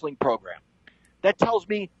a wrestling program? That tells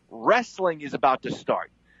me wrestling is about to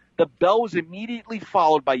start. The bell was immediately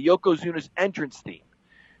followed by Yokozuna's entrance theme.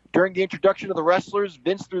 During the introduction of the wrestlers,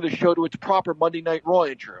 Vince threw the show to its proper Monday Night Raw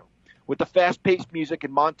intro, with the fast-paced music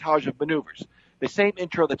and montage of maneuvers, the same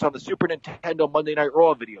intro that's on the Super Nintendo Monday Night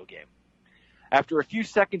Raw video game. After a few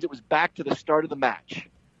seconds, it was back to the start of the match.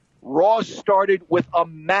 Raw started with a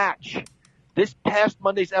match. This past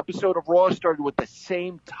Monday's episode of Raw started with the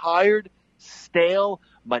same tired, stale,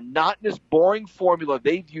 monotonous, boring formula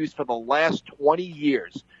they've used for the last 20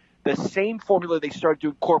 years. The same formula they started to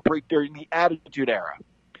incorporate during the Attitude Era.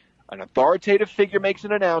 An authoritative figure makes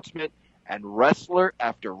an announcement, and wrestler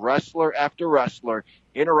after wrestler after wrestler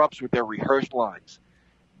interrupts with their rehearsed lines.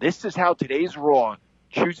 This is how today's Raw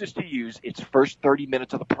chooses to use its first 30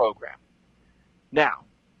 minutes of the program. Now,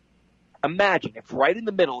 imagine if right in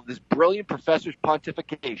the middle of this brilliant professor's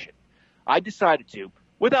pontification, I decided to,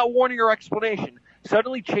 without warning or explanation,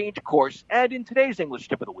 suddenly change course, and in today's English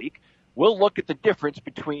Tip of the Week, we'll look at the difference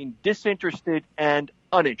between disinterested and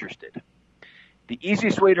uninterested. The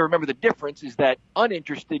easiest way to remember the difference is that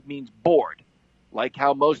uninterested means bored, like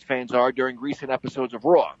how most fans are during recent episodes of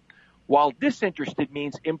Raw, while disinterested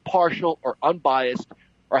means impartial or unbiased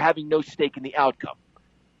or having no stake in the outcome,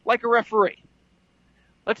 like a referee.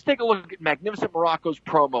 Let's take a look at Magnificent Morocco's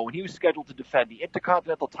promo when he was scheduled to defend the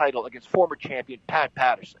Intercontinental title against former champion Pat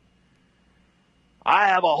Patterson. I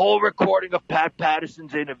have a whole recording of Pat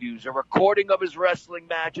Patterson's interviews, a recording of his wrestling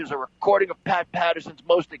matches, a recording of Pat Patterson's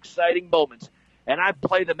most exciting moments, and I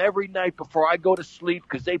play them every night before I go to sleep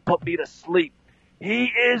because they put me to sleep. He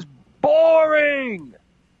is boring!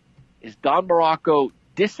 Is Don Morocco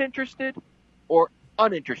disinterested or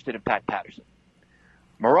uninterested in Pat Patterson?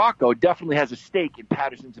 Morocco definitely has a stake in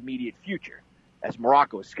Patterson's immediate future, as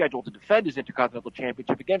Morocco is scheduled to defend his Intercontinental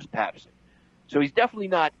Championship against Patterson. So he's definitely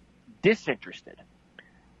not disinterested.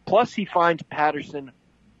 Plus, he finds Patterson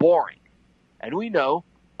boring. And we know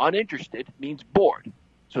uninterested means bored.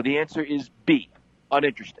 So the answer is B,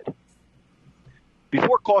 uninterested.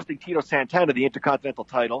 Before costing Tito Santana the Intercontinental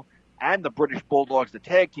title and the British Bulldogs the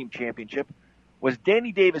Tag Team Championship, was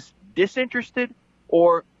Danny Davis disinterested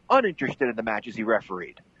or uninterested in the matches he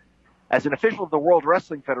refereed? As an official of the World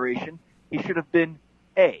Wrestling Federation, he should have been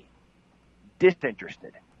A,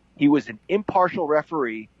 disinterested. He was an impartial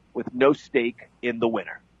referee with no stake in the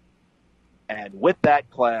winner. And with that,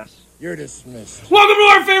 class, you're dismissed. Welcome to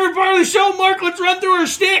our favorite part of the show, Mark. Let's run through our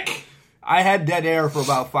shtick. I had dead air for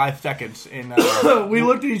about 5 seconds. We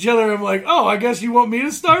looked at each other and I'm like, oh, I guess you want me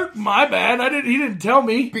to start? My bad. He didn't tell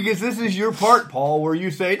me. Because this is your part, Paul, where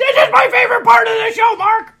you say, this is my favorite part of the show,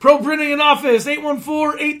 Mark. Pro Printing and Office,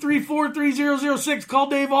 814-834-3006. Call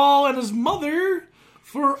Dave All and his mother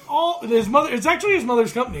for all... It's actually his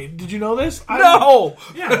mother's company. Did you know this? No!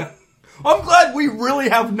 Yeah. I'm glad we really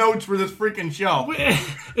have notes for this freaking show.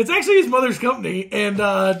 It's actually his mother's company, and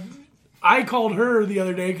I called her the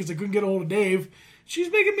other day because I couldn't get a hold of Dave.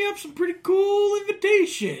 She's making me up some pretty cool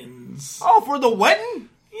invitations. Oh, for the wedding?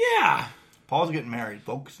 Yeah. Paul's getting married,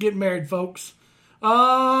 folks.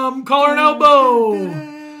 Collar and elbow.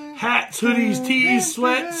 Hats, hoodies, tees,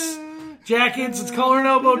 sweats, jackets. It's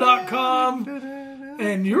collarandelbow.com.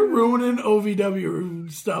 And you're ruining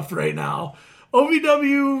OVW stuff right now.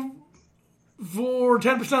 OVW for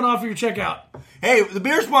 10% off your checkout. Hey, the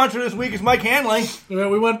beer sponsor this week is Mike Hanley. Yeah,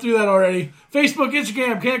 we went through that already. Facebook,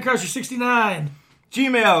 Instagram, CanCrusher69.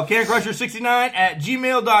 Gmail,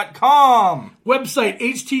 cancrusher69@gmail.com. Website,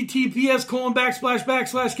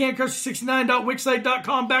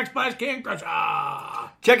 https://cancrusher69.wixsite.com/cancrusher.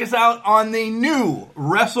 Check us out on the new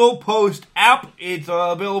WrestlePost app. It's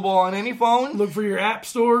available on any phone. Look for your app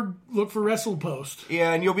store. Look for WrestlePost.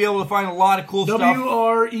 Yeah, and you'll be able to find a lot of cool stuff.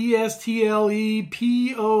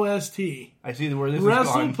 WRESTLEPOST. I see where this is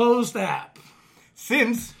going. WrestlePost app.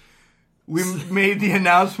 Since we made the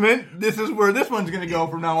announcement, this is where this one's going to go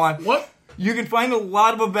from now on. What? You can find a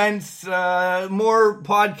lot of events, more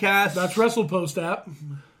podcasts. That's WrestlePost app.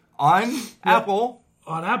 On Apple.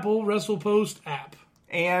 On Apple, WrestlePost app.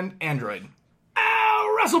 And Android.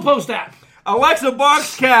 WrestlePost app. Alexa,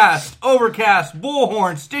 Boxcast, Overcast,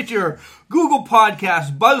 Bullhorn, Stitcher, Google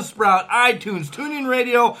Podcasts, Buzzsprout, iTunes, TuneIn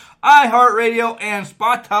Radio, iHeartRadio, and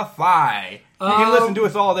Spotify. You can listen to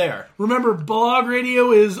us all there. Remember, Blog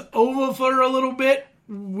Radio is over for a little bit.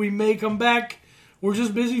 We may come back. We're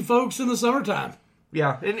just busy folks in the summertime.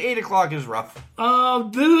 Yeah, and 8 o'clock is rough.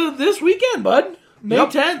 This weekend, bud. May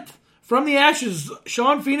 10th. From the Ashes,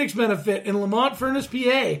 Sean Phoenix benefit in Lamont Furnace,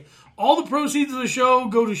 PA. All the proceeds of the show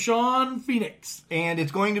go to Sean Phoenix. And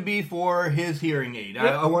it's going to be for his hearing aid. Yep.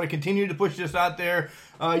 I want to continue to push this out there.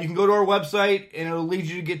 You can go to our website, and it'll lead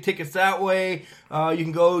you to get tickets that way. You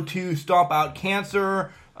can go to Stomp Out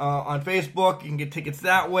Cancer on Facebook. You can get tickets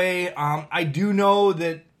that way. I do know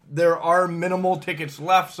that there are minimal tickets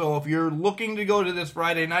left, so if you're looking to go to this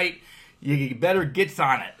Friday night, you better get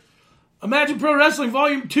on it. Imagine Pro Wrestling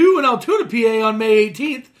Volume 2 in Altoona, PA on May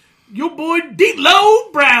 18th. Your boy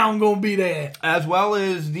D-Lo Brown gonna be there. As well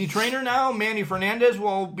as the trainer now, Manny Fernandez,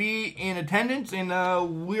 will be in attendance, and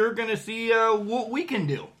we're going to see what we can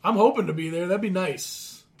do. I'm hoping to be there. That'd be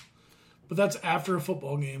nice. But that's after a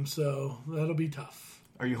football game, so that'll be tough.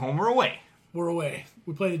 Are you home or away? We're away.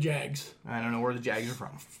 We play the Jags. I don't know where the Jags are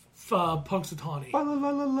from. Punxsutawney.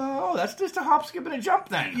 Oh, that's just a hop, skip, and a jump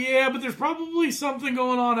then. Yeah, but there's probably something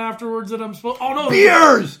going on afterwards that I'm supposed... Oh, no.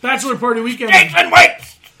 Beers! Bachelor party weekend. Steaks and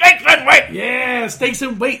weights! Steaks and weights! Yeah, steaks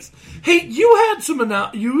and weights. Hey, you had some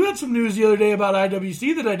news the other day about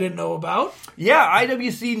IWC that I didn't know about. Yeah,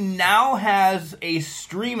 IWC now has a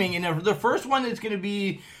streaming, and the first one that's going to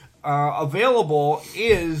be available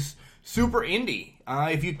is Super Indie.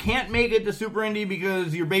 If you can't make it to Super Indie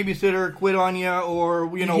because your babysitter quit on you, or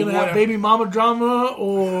you're gonna have baby mama drama,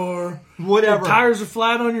 or whatever, your tires are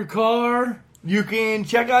flat on your car, you can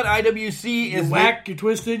check out IWC. You're whack, you're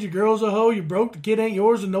twisted, your girl's a hoe, you're broke, the kid ain't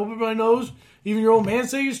yours, and nobody knows. Even your old man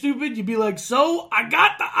say you're stupid. You'd be like, so I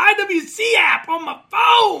got the IWC app on my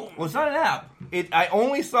phone. Well, it's not an app. I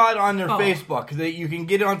only saw it on their Facebook. That you can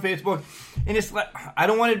get it on Facebook, and it's like,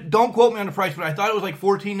 don't quote me on the price, but I thought it was like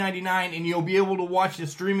 $14.99, and you'll be able to watch the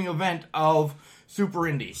streaming event of Super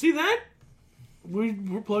Indie. See that?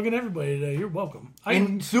 We're plugging everybody today. You're welcome.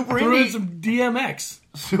 In Super threw Indie, in some DMX.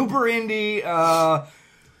 Super Indie.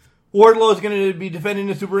 Wardlow is going to be defending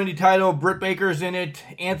the Super Indie title. Britt Baker's in it.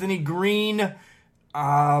 Anthony Green.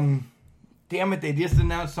 Damn it, they just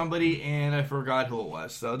announced somebody, and I forgot who it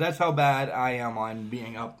was. So that's how bad I am on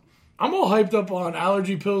being up. I'm all hyped up on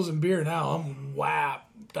allergy pills and beer now. I'm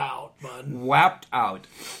whapped out, bud. Whapped out.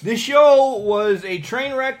 This show was a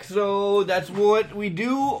train wreck, so that's what we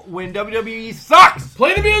do when WWE sucks.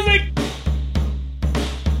 Play the music!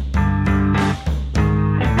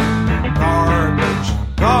 Garbage,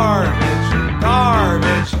 garbage,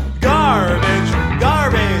 garbage, garbage,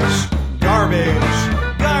 garbage,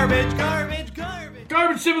 garbage, garbage, garbage.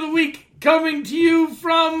 Garbage tip of the week coming to you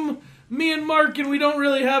from me and Mark, and we don't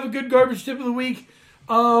really have a good garbage tip of the week.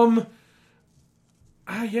 Yeah,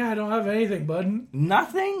 I don't have anything, bud.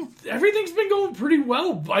 Nothing? Everything's been going pretty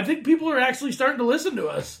well. I think people are actually starting to listen to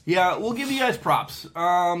us. Yeah, we'll give you guys props.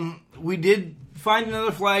 We did find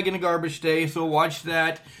another flag in a garbage day, so watch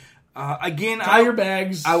that. Again, tie your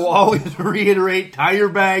bags. I will always reiterate, tie your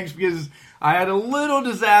bags, because I had a little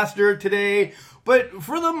disaster today. But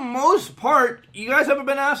for the most part, you guys haven't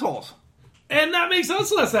been assholes. And that makes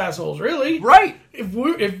us less assholes, really. Right. If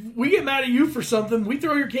we get mad at you for something, we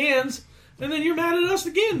throw your cans, and then you're mad at us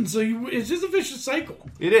again. So it's just a vicious cycle.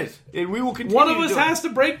 It is. And we will continue. One of us has to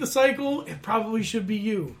break the cycle. It probably should be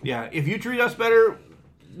you. Yeah. If you treat us better,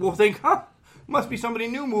 we'll think, must be somebody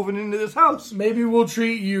new moving into this house. Maybe we'll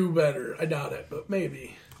treat you better. I doubt it, but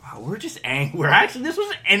maybe. Wow, we're just angry. This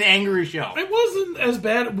was an angry show. It wasn't as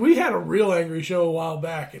bad. We had a real angry show a while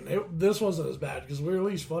back, and this wasn't as bad because we were at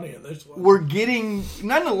least funny in this one.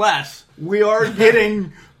 Nonetheless, we are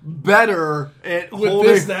getting better at with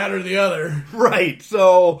holding this, that, or the other. Right.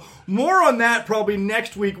 So more on that probably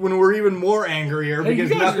next week when we're even more angrier. Hey, because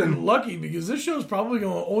you guys are lucky because this show's probably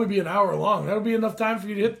going to only be an hour long. That'll be enough time for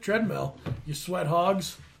you to hit the treadmill. You sweat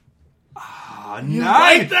hogs. You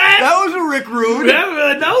nice. Like that? That was a Rick Rude. Yeah,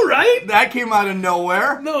 I know, right? That came out of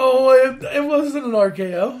nowhere. No, it wasn't an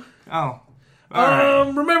RKO. Oh. All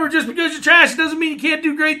right. Remember, just because you're trash, it doesn't mean you can't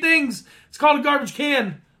do great things. It's called a garbage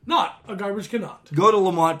can, not a garbage cannot. Go to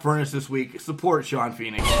Lamont Furnace this week. Support Sean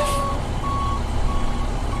Phoenix.